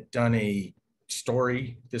 We had done a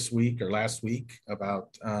story this week or last week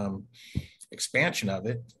about expansion of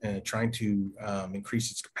it and trying to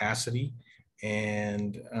increase its capacity.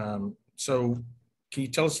 And so can you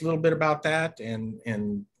tell us a little bit about that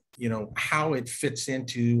and you know, how it fits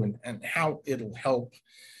into and how it'll help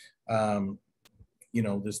you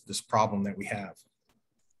know, this problem that we have?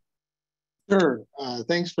 Sure.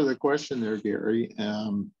 Thanks for the question there, Gary.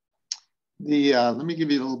 Let me give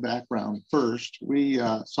you a little background first.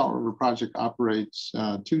 Salt River Project operates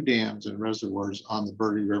 2 dams and reservoirs on the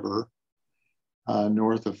Verde River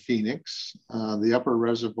north of Phoenix. The upper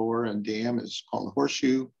reservoir and dam is called the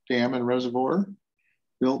Horseshoe Dam and Reservoir,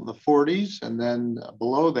 built in the 40s. And then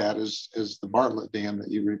below that is the Bartlett Dam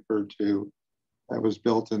that you referred to, that was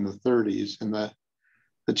built in the 30s. And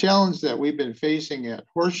the challenge that we've been facing at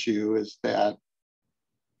Horseshoe is that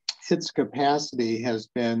its capacity has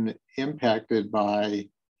been impacted by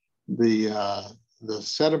the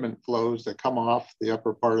sediment flows that come off the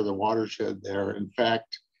upper part of the watershed there. In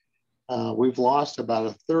fact, we've lost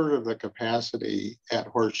about 1/3 of the capacity at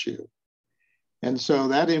Horseshoe. And so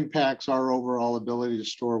that impacts our overall ability to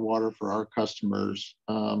store water for our customers.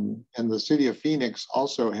 And the city of Phoenix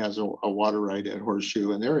also has a water right at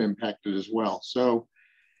Horseshoe, and they're impacted as well. So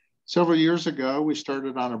several years ago, we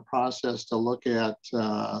started on a process to look at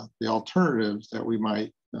the alternatives that we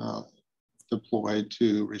might deploy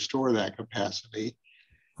to restore that capacity.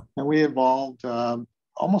 And we involved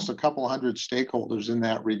almost a couple hundred stakeholders in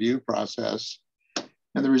that review process.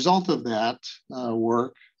 And the result of that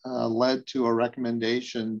work led to a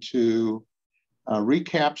recommendation to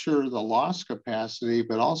recapture the lost capacity,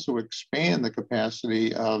 but also expand the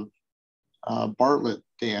capacity of Bartlett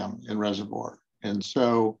Dam and Reservoir. And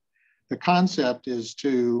so the concept is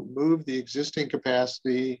to move the existing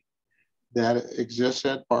capacity that exists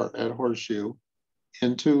at Horseshoe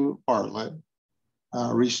into Bartlett,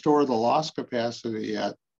 restore the lost capacity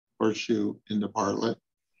at Horseshoe into Bartlett,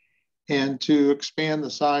 and to expand the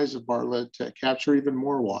size of Bartlett to capture even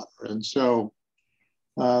more water. And so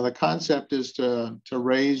the concept is to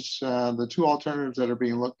raise, the 2 alternatives that are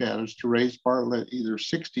being looked at is to raise Bartlett either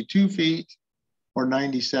 62 feet or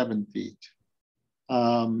 97 feet.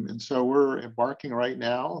 And so we're embarking right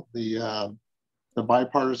now. The The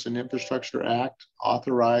Bipartisan Infrastructure Act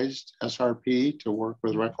authorized SRP to work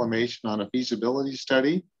with Reclamation on a feasibility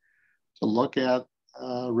study to look at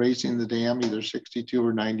raising the dam either 62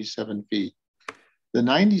 or 97 feet. The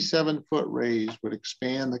 97-foot raise would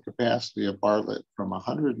expand the capacity of Bartlett from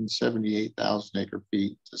 178,000 acre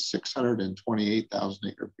feet to 628,000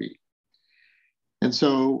 acre feet. And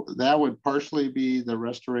so that would partially be the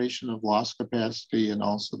restoration of lost capacity and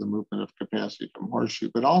also the movement of capacity from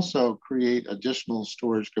Horseshoe, but also create additional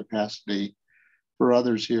storage capacity for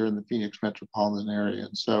others here in the Phoenix metropolitan area.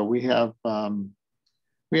 And so we have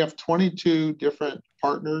 22 different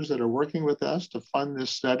partners that are working with us to fund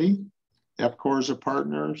this study. EPCOR is a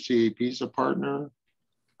partner, CAP is a partner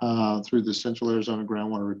through the Central Arizona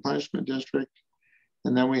Groundwater Replenishment District.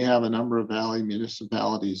 And then we have a number of valley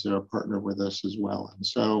municipalities that are partnered with us as well. And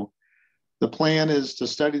so the plan is to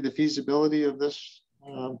study the feasibility of this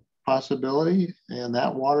possibility, and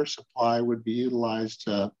that water supply would be utilized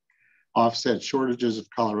to offset shortages of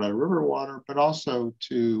Colorado River water, but also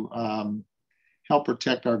to help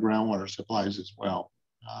protect our groundwater supplies as well.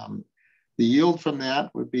 The yield from that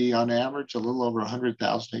would be on average a little over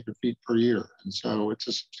 100,000 acre feet per year. And so it's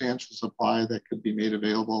a substantial supply that could be made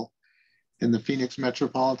available in the Phoenix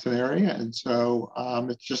metropolitan area. And so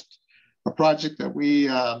it's just a project that we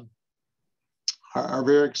are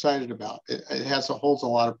very excited about. It holds a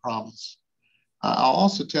lot of promise. I'll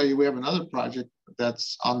also tell you, we have another project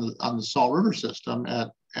that's on the Salt River system at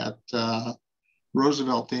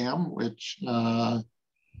Roosevelt Dam, which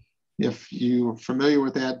if you're familiar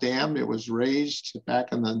with that dam, it was raised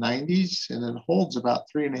back in the 90s, and it holds about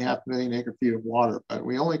 3.5 million acre feet of water, but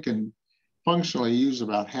we only can functionally use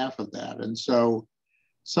about half of that. And so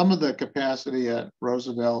some of the capacity at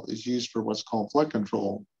Roosevelt is used for what's called flood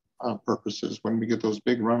control purposes when we get those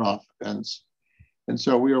big runoff events. And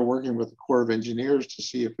so we are working with the Corps of Engineers to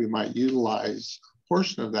see if we might utilize a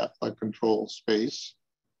portion of that flood control space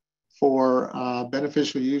for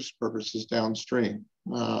beneficial use purposes downstream.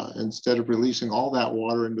 Instead of releasing all that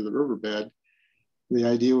water into the riverbed, the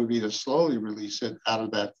idea would be to slowly release it out of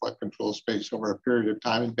that flood control space over a period of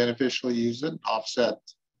time and beneficially use it and offset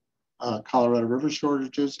Colorado River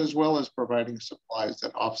shortages, as well as providing supplies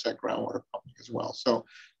that offset groundwater pumping as well. So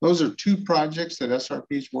those are two projects that SRP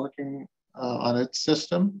is working on its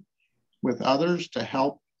system with others to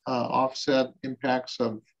help offset impacts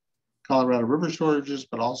of Colorado River shortages,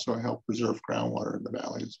 but also help preserve groundwater in the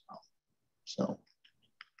valley as well. So.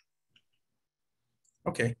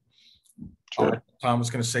 Okay. Sure. Tom was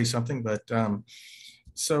going to say something, but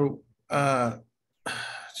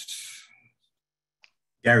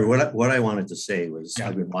Gary, what I wanted to say was, yeah.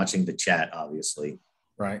 I've been watching the chat, obviously.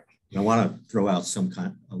 Right. And I want to throw out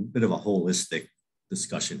a bit of a holistic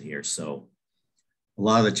discussion here. So a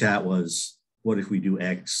lot of the chat was, what if we do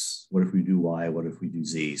X? What if we do Y? What if we do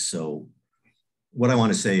Z? So what I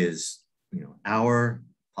want to say is, our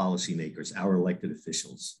policymakers, our elected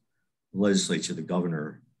officials, the legislature, the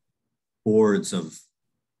governor, boards of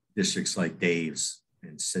districts like Dave's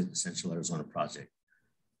and Central Arizona Project.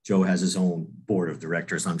 Joe has his own board of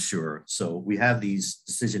directors, I'm sure. So we have these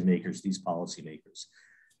decision makers, these policy makers.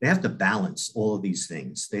 They have to balance all of these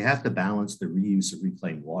things. They have to balance the reuse of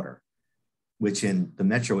reclaimed water, which in the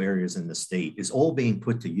metro areas in the state is all being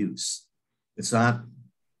put to use. It's not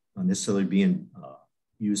necessarily being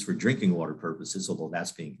used for drinking water purposes, although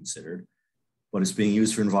that's being considered, but it's being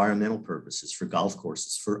used for environmental purposes, for golf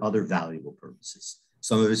courses, for other valuable purposes.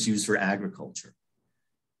 Some of it's used for agriculture.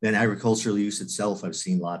 Then agricultural use itself, I've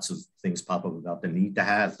seen lots of things pop up about the need to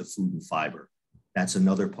have the food and fiber. That's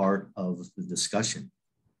another part of the discussion.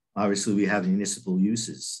 Obviously, we have municipal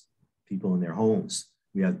uses, people in their homes,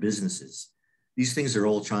 we have businesses. These things are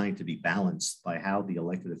all trying to be balanced by how the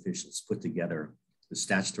elected officials put together the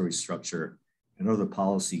statutory structure and other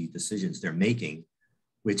policy decisions they're making,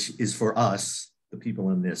 which is for us, the people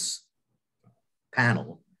in this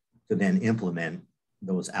panel, to then implement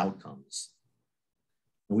those outcomes.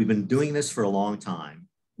 And we've been doing this for a long time.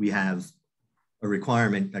 We have a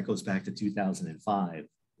requirement that goes back to 2005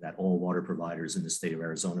 that all water providers in the state of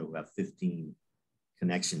Arizona who have 15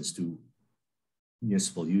 connections to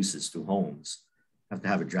municipal uses to homes have to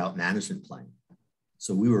have a drought management plan.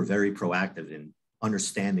 So we were very proactive in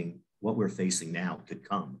understanding what we're facing now could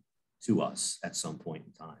come to us at some point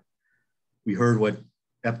in time. We heard what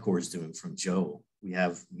EPCOR is doing from Joe. We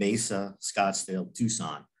have Mesa, Scottsdale,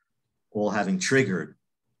 Tucson, all having triggered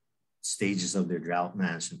stages of their drought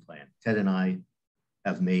management plan. Ted and I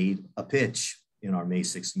have made a pitch in our May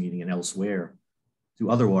 6th meeting and elsewhere to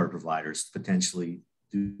other water providers to potentially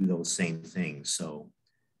do those same things. So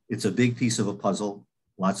it's a big piece of a puzzle,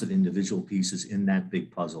 lots of individual pieces in that big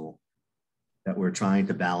puzzle. that we're trying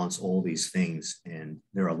to balance all these things. And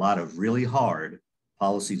there are a lot of really hard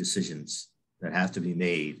policy decisions that have to be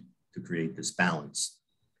made to create this balance.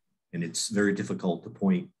 And it's very difficult to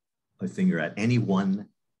point a finger at any one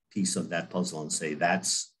piece of that puzzle and say,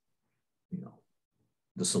 that's,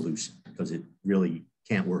 the solution, because it really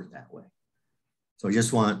can't work that way. So I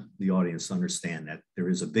just want the audience to understand that there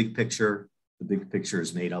is a big picture. The big picture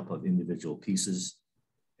is made up of individual pieces,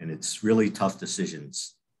 and it's really tough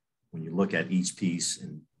decisions when you look at each piece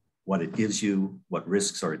and what it gives you, what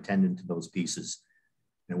risks are attendant to those pieces,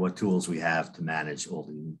 and what tools we have to manage all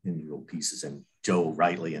the individual pieces. And Joe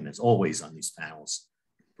rightly, and as always on these panels,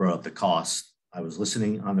 brought up the cost. I was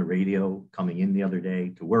listening on the radio coming in the other day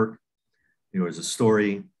to work. There was a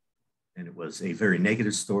story, and it was a very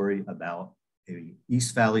negative story about a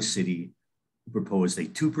East Valley city who proposed a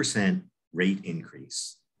 2% rate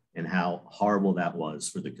increase and how horrible that was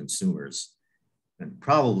for the consumers. And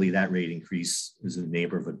probably that rate increase is in the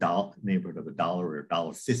neighborhood of $1 or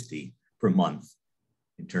 $1.50 per month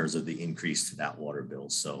in terms of the increase to that water bill.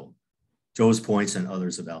 So Joe's points and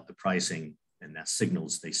others about the pricing and that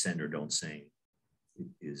signals they send or don't send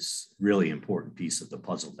is really important piece of the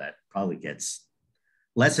puzzle that probably gets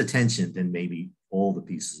less attention than maybe all the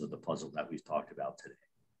pieces of the puzzle that we've talked about today.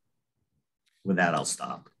 With that, I'll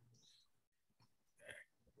stop.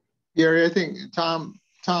 Gary, I think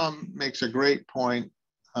Tom makes a great point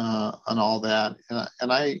on all that.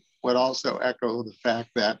 And I would also echo the fact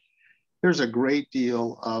that there's a great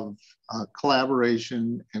deal of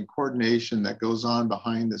collaboration and coordination that goes on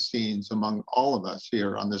behind the scenes among all of us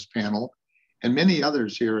here on this panel and many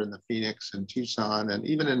others here in the Phoenix and Tucson and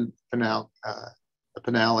even in the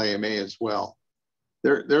Pinal AMA as well.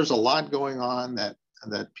 There's a lot going on that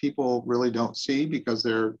people really don't see because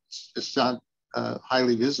it's not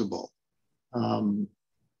highly visible.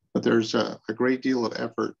 But there's a great deal of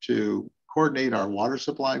effort to coordinate our water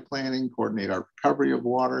supply planning, coordinate our recovery of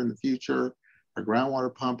water in the future, our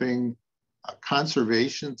groundwater pumping,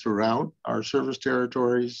 conservation throughout our service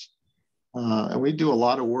territories. And we do a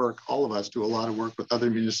lot of work, all of us do a lot of work with other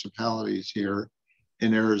municipalities here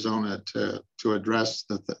in Arizona to address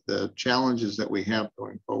the challenges that we have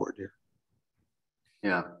going forward here.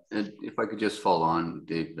 Yeah, and if I could just follow on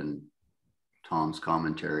Dave and Tom's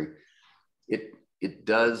commentary, it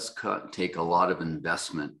does take a lot of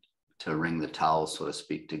investment to wring the towel, so to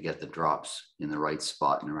speak, to get the drops in the right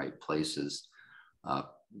spot in the right places.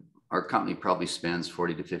 Our company probably spends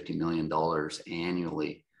 $40 to $50 million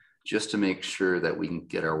annually just to make sure that we can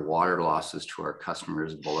get our water losses to our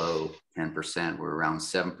customers below 10%. We're around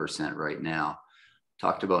 7% right now.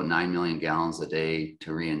 Talked about 9 million gallons a day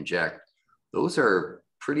to re-inject. Those are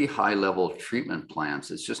pretty high level treatment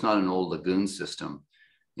plants. It's just not an old lagoon system.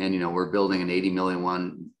 And, we're building an $80 million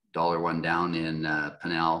one down in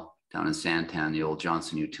Pinal, down in Santan, the old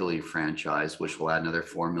Johnson Utility franchise, which will add another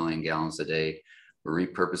 4 million gallons a day. We're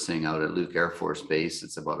repurposing out at Luke Air Force Base.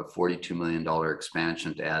 It's about a $42 million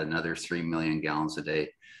expansion to add another 3 million gallons a day.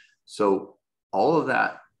 So all of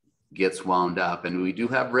that gets wound up. And we do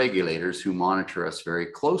have regulators who monitor us very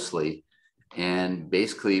closely and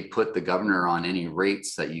basically put the governor on any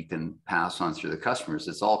rates that you can pass on through the customers.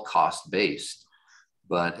 It's all cost-based.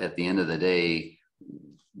 But at the end of the day,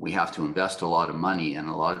 we have to invest a lot of money. And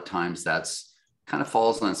a lot of times that's kind of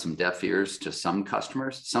falls on some deaf ears to some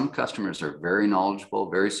customers. Some customers are very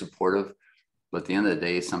knowledgeable, very supportive. But at the end of the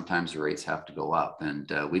day, sometimes the rates have to go up.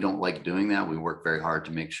 And we don't like doing that. We work very hard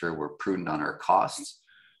to make sure we're prudent on our costs.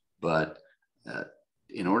 But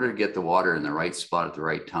in order to get the water in the right spot at the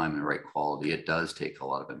right time and the right quality, it does take a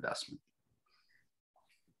lot of investment.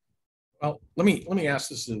 Well, let me ask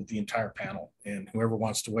this to the entire panel and whoever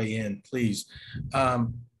wants to weigh in, please.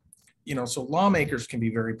 So lawmakers can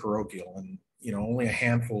be very parochial, and only a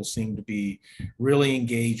handful seem to be really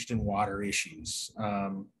engaged in water issues.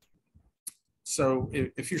 So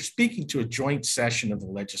if you're speaking to a joint session of the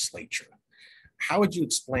legislature, how would you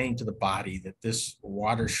explain to the body that this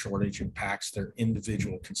water shortage impacts their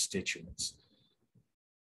individual constituents?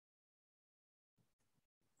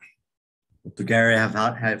 So Gary, I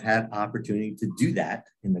have had opportunity to do that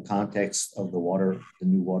in the context of the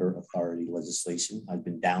new water authority legislation. I've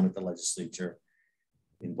been down at the legislature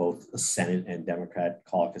in both the Senate and Democrat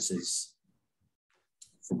caucuses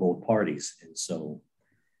for both parties. And so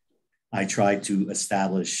I try to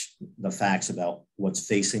establish the facts about what's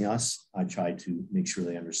facing us. I try to make sure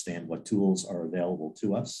they understand what tools are available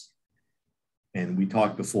to us. And we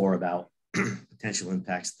talked before about potential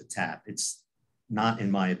impacts to the tap. It's not,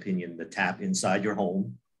 in my opinion, the tap inside your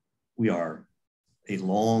home. We are a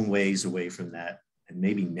long ways away from that, and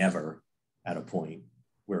maybe never at a point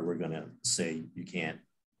where we're going to say you can't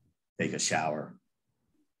take a shower.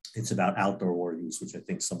 It's about outdoor water use, which I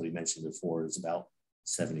think somebody mentioned before is about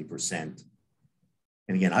 70%.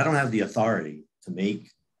 And again, I don't have the authority to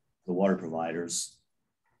make the water providers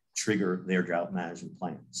trigger their drought management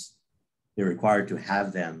plans. They're required to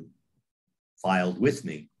have them filed with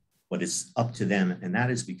me, but it's up to them. And that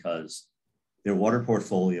is because their water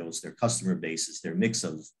portfolios, their customer bases, their mix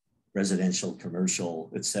of residential,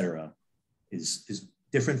 commercial, et cetera, is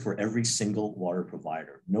different for every single water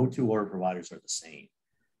provider. No two water providers are the same.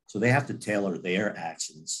 So they have to tailor their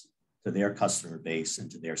actions to their customer base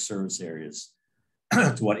and to their service areas,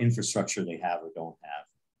 to what infrastructure they have or don't have.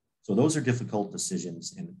 So those are difficult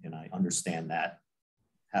decisions, and I understand that,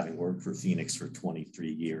 having worked for Phoenix for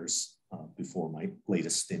 23 years before my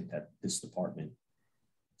latest stint at this department.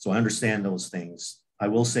 So I understand those things. I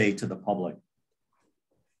will say to the public,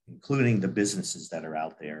 including the businesses that are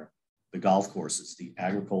out there, the golf courses, the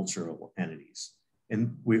agricultural entities,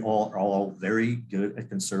 and we all are all very good at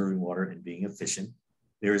conserving water and being efficient.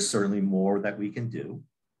 There is certainly more that we can do,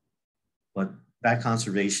 but that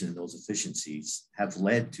conservation and those efficiencies have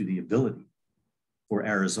led to the ability for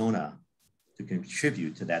Arizona to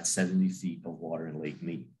contribute to that 70 feet of water in Lake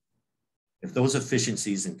Mead. If those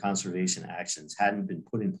efficiencies and conservation actions hadn't been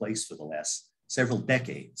put in place for the last several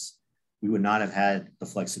decades, we would not have had the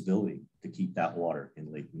flexibility to keep that water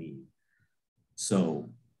in Lake Mead. So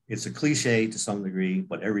it's a cliche to some degree,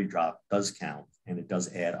 but every drop does count, and it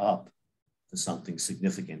does add up to something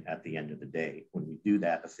significant at the end of the day when we do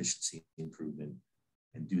that efficiency improvement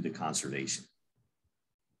and do the conservation.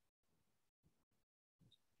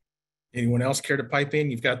 Anyone else care to pipe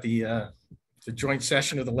in? You've got the joint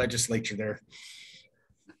session of the legislature there.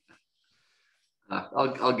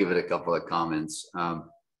 I'll give it a couple of comments.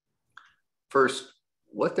 First,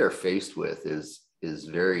 what they're faced with is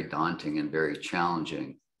very daunting and very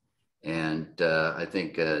challenging. And I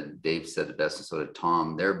think Dave said it best, and so did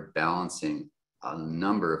Tom. They're balancing a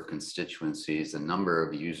number of constituencies, a number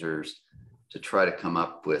of users, to try to come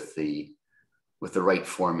up with the right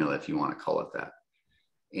formula, if you want to call it that.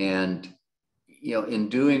 And in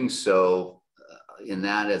doing so, in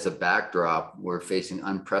that as a backdrop, we're facing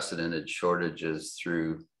unprecedented shortages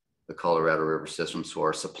through the Colorado River system. So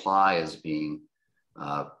our supply is being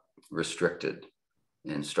restricted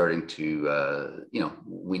and starting to,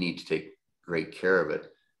 we need to take great care of it.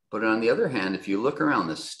 But on the other hand, if you look around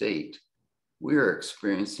the state, we are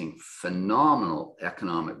experiencing phenomenal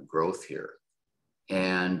economic growth here.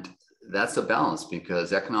 And that's a balance,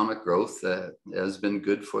 because economic growth has been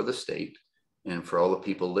good for the state and for all the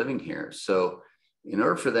people living here. So in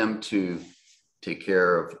order for them to take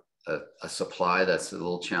care of a supply that's a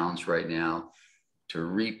little challenged right now, to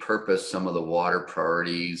repurpose some of the water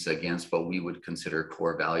priorities against what we would consider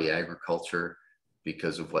core value agriculture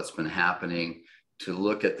because of what's been happening, to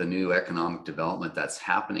look at the new economic development that's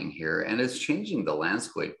happening here, and it's changing the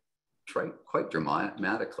landscape quite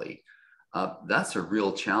dramatically. That's a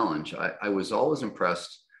real challenge. I was always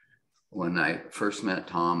impressed when I first met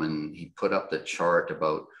Tom, and he put up the chart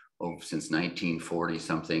about, since 1940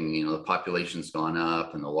 something, the population's gone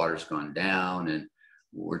up and the water's gone down, and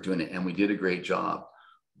we're doing it, and we did a great job.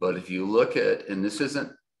 But if you look at, and this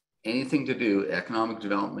isn't anything to do, economic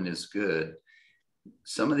development is good.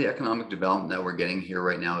 Some of the economic development that we're getting here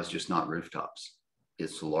right now is just not rooftops.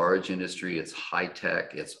 It's large industry, it's high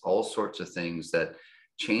tech, it's all sorts of things that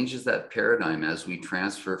changes that paradigm as we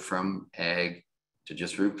transfer from ag to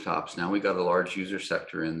just rooftops. Now we got a large user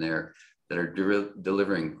sector in there that are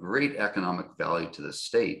delivering great economic value to the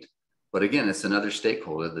state. But again, it's another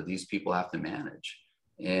stakeholder that these people have to manage.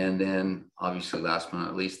 And then obviously, last but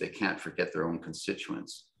not least, they can't forget their own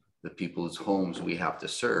constituents, the people whose homes we have to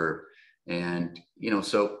serve. And,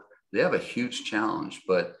 so they have a huge challenge,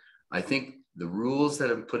 but I think the rules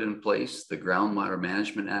that have put in place, the Groundwater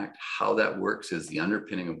Management Act, how that works is the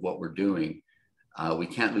underpinning of what we're doing. We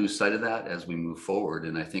can't lose sight of that as we move forward.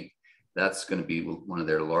 And I think that's going to be one of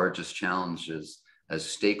their largest challenges, as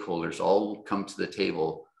stakeholders all come to the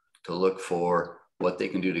table to look for what they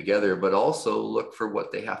can do together, but also look for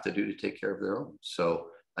what they have to do to take care of their own. So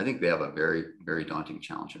I think they have a very, very daunting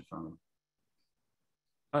challenge in front of them.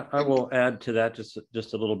 I will add to that just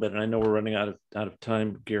a little bit, and I know we're running out of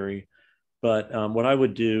time, Gary. But what I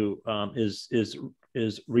would do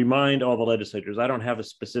is remind all the legislators. I don't have a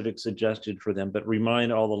specific suggestion for them, but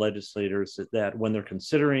remind all the legislators that when they're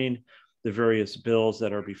considering the various bills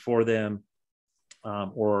that are before them,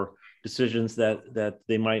 or decisions that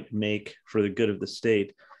they might make for the good of the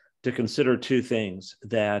state, to consider two things: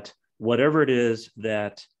 that whatever it is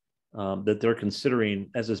that they're considering,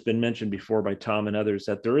 as has been mentioned before by Tom and others,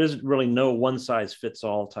 that there is really no one size fits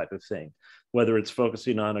all type of thing. whether it's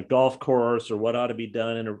focusing on a golf course or what ought to be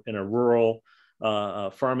done in a rural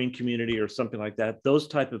farming community or something like that. Those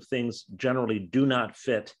type of things generally do not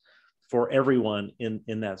fit for everyone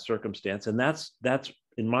in that circumstance. And that's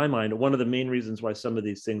in my mind, one of the main reasons why some of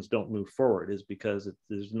these things don't move forward is because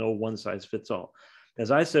there's no one size fits all.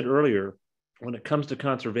 As I said earlier, when it comes to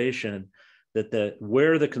conservation, that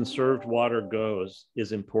where the conserved water goes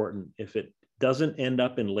is important. If it doesn't end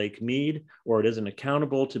up in Lake Mead, or it isn't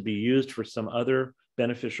accountable to be used for some other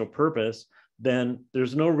beneficial purpose, then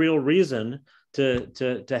there's no real reason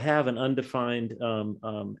to have an undefined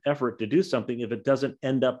effort to do something if it doesn't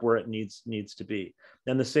end up where it needs to be.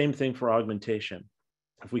 And the same thing for augmentation.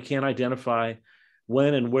 If we can't identify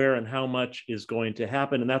when and where and how much is going to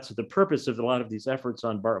happen, and that's the purpose of a lot of these efforts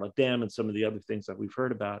on Bartlett Dam and some of the other things that we've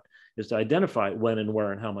heard about, is to identify when and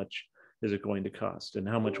where and how much is it going to cost and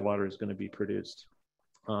how much water is going to be produced.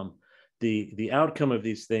 The outcome of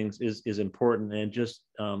these things is important, and just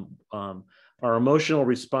our emotional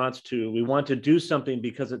response to, we want to do something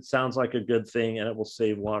because it sounds like a good thing and it will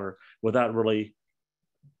save water, without really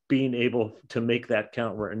being able to make that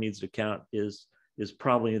count where it needs to count, is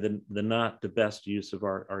probably the not the best use of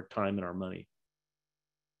our time and our money.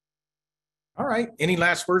 All right. Any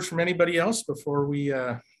last words from anybody else before we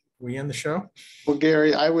end the show? Well,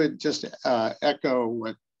 Gary, I would just echo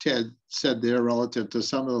what Ted said there relative to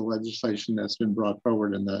some of the legislation that's been brought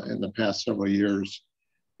forward in the past several years.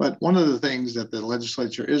 But one of the things that the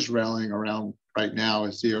legislature is rallying around right now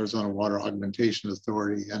is the Arizona Water Augmentation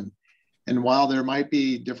Authority. And while there might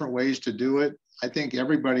be different ways to do it, I think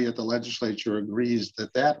everybody at the legislature agrees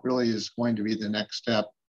that that really is going to be the next step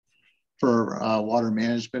for water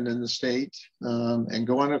management in the state, and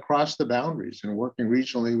going across the boundaries and working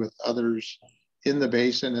regionally with others in the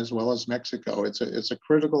basin as well as Mexico. It's a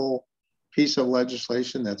critical piece of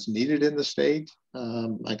legislation that's needed in the state.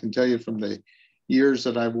 I can tell you from the years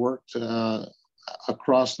that I've worked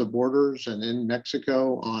across the borders and in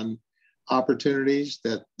Mexico on opportunities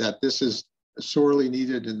that this is sorely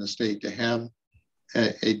needed in the state, to have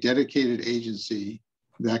a dedicated agency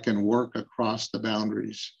that can work across the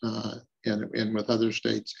boundaries and with other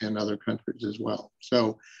states and other countries as well.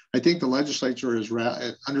 So I think the legislature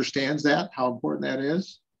understands that, how important that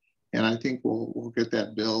is. And I think we'll get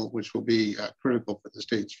that bill, which will be critical for the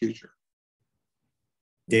state's future.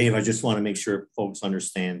 Dave, I just want to make sure folks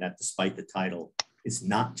understand that despite the title, it's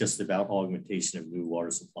not just about augmentation of new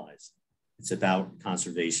water supplies. It's about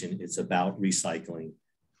conservation. It's about recycling.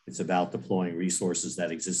 It's about deploying resources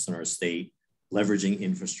that exist in our state, leveraging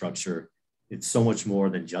infrastructure. It's so much more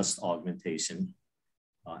than just augmentation.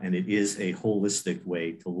 And it is a holistic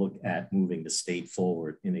way to look at moving the state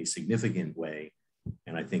forward in a significant way.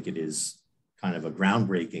 And I think it is kind of a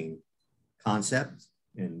groundbreaking concept,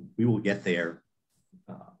 and we will get there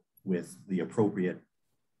with the appropriate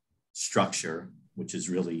structure, which is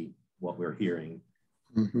really what we're hearing.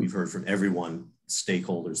 Mm-hmm. We've heard from everyone,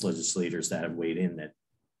 stakeholders, legislators that have weighed in, that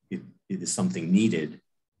it is something needed.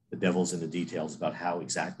 The devil's in the details about how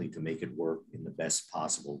exactly to make it work in the best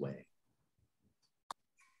possible way.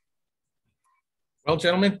 Well,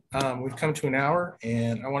 gentlemen, we've come to an hour,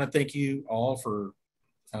 and I want to thank you all for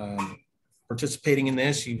participating in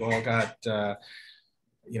this. You've all got,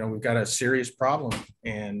 we've got a serious problem,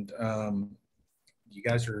 and you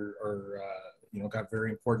guys are got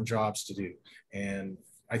very important jobs to do. And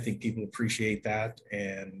I think people appreciate that.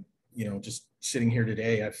 And, just sitting here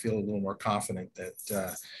today, I feel a little more confident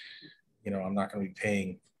that, I'm not going to be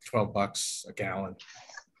paying $12 a gallon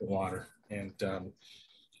for water. And,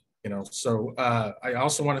 so I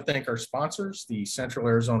also want to thank our sponsors, the Central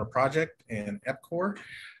Arizona Project and EPCOR,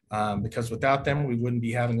 because without them, we wouldn't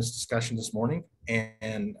be having this discussion this morning.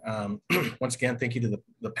 And once again, thank you to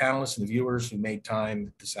the panelists and the viewers who made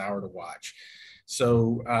time this hour to watch.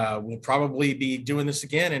 So we'll probably be doing this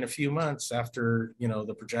again in a few months after,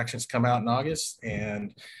 the projections come out in August,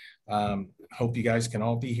 and hope you guys can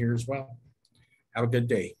all be here as well. Have a good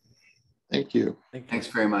day. Thank you. Thanks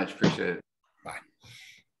very much. Appreciate it. Bye.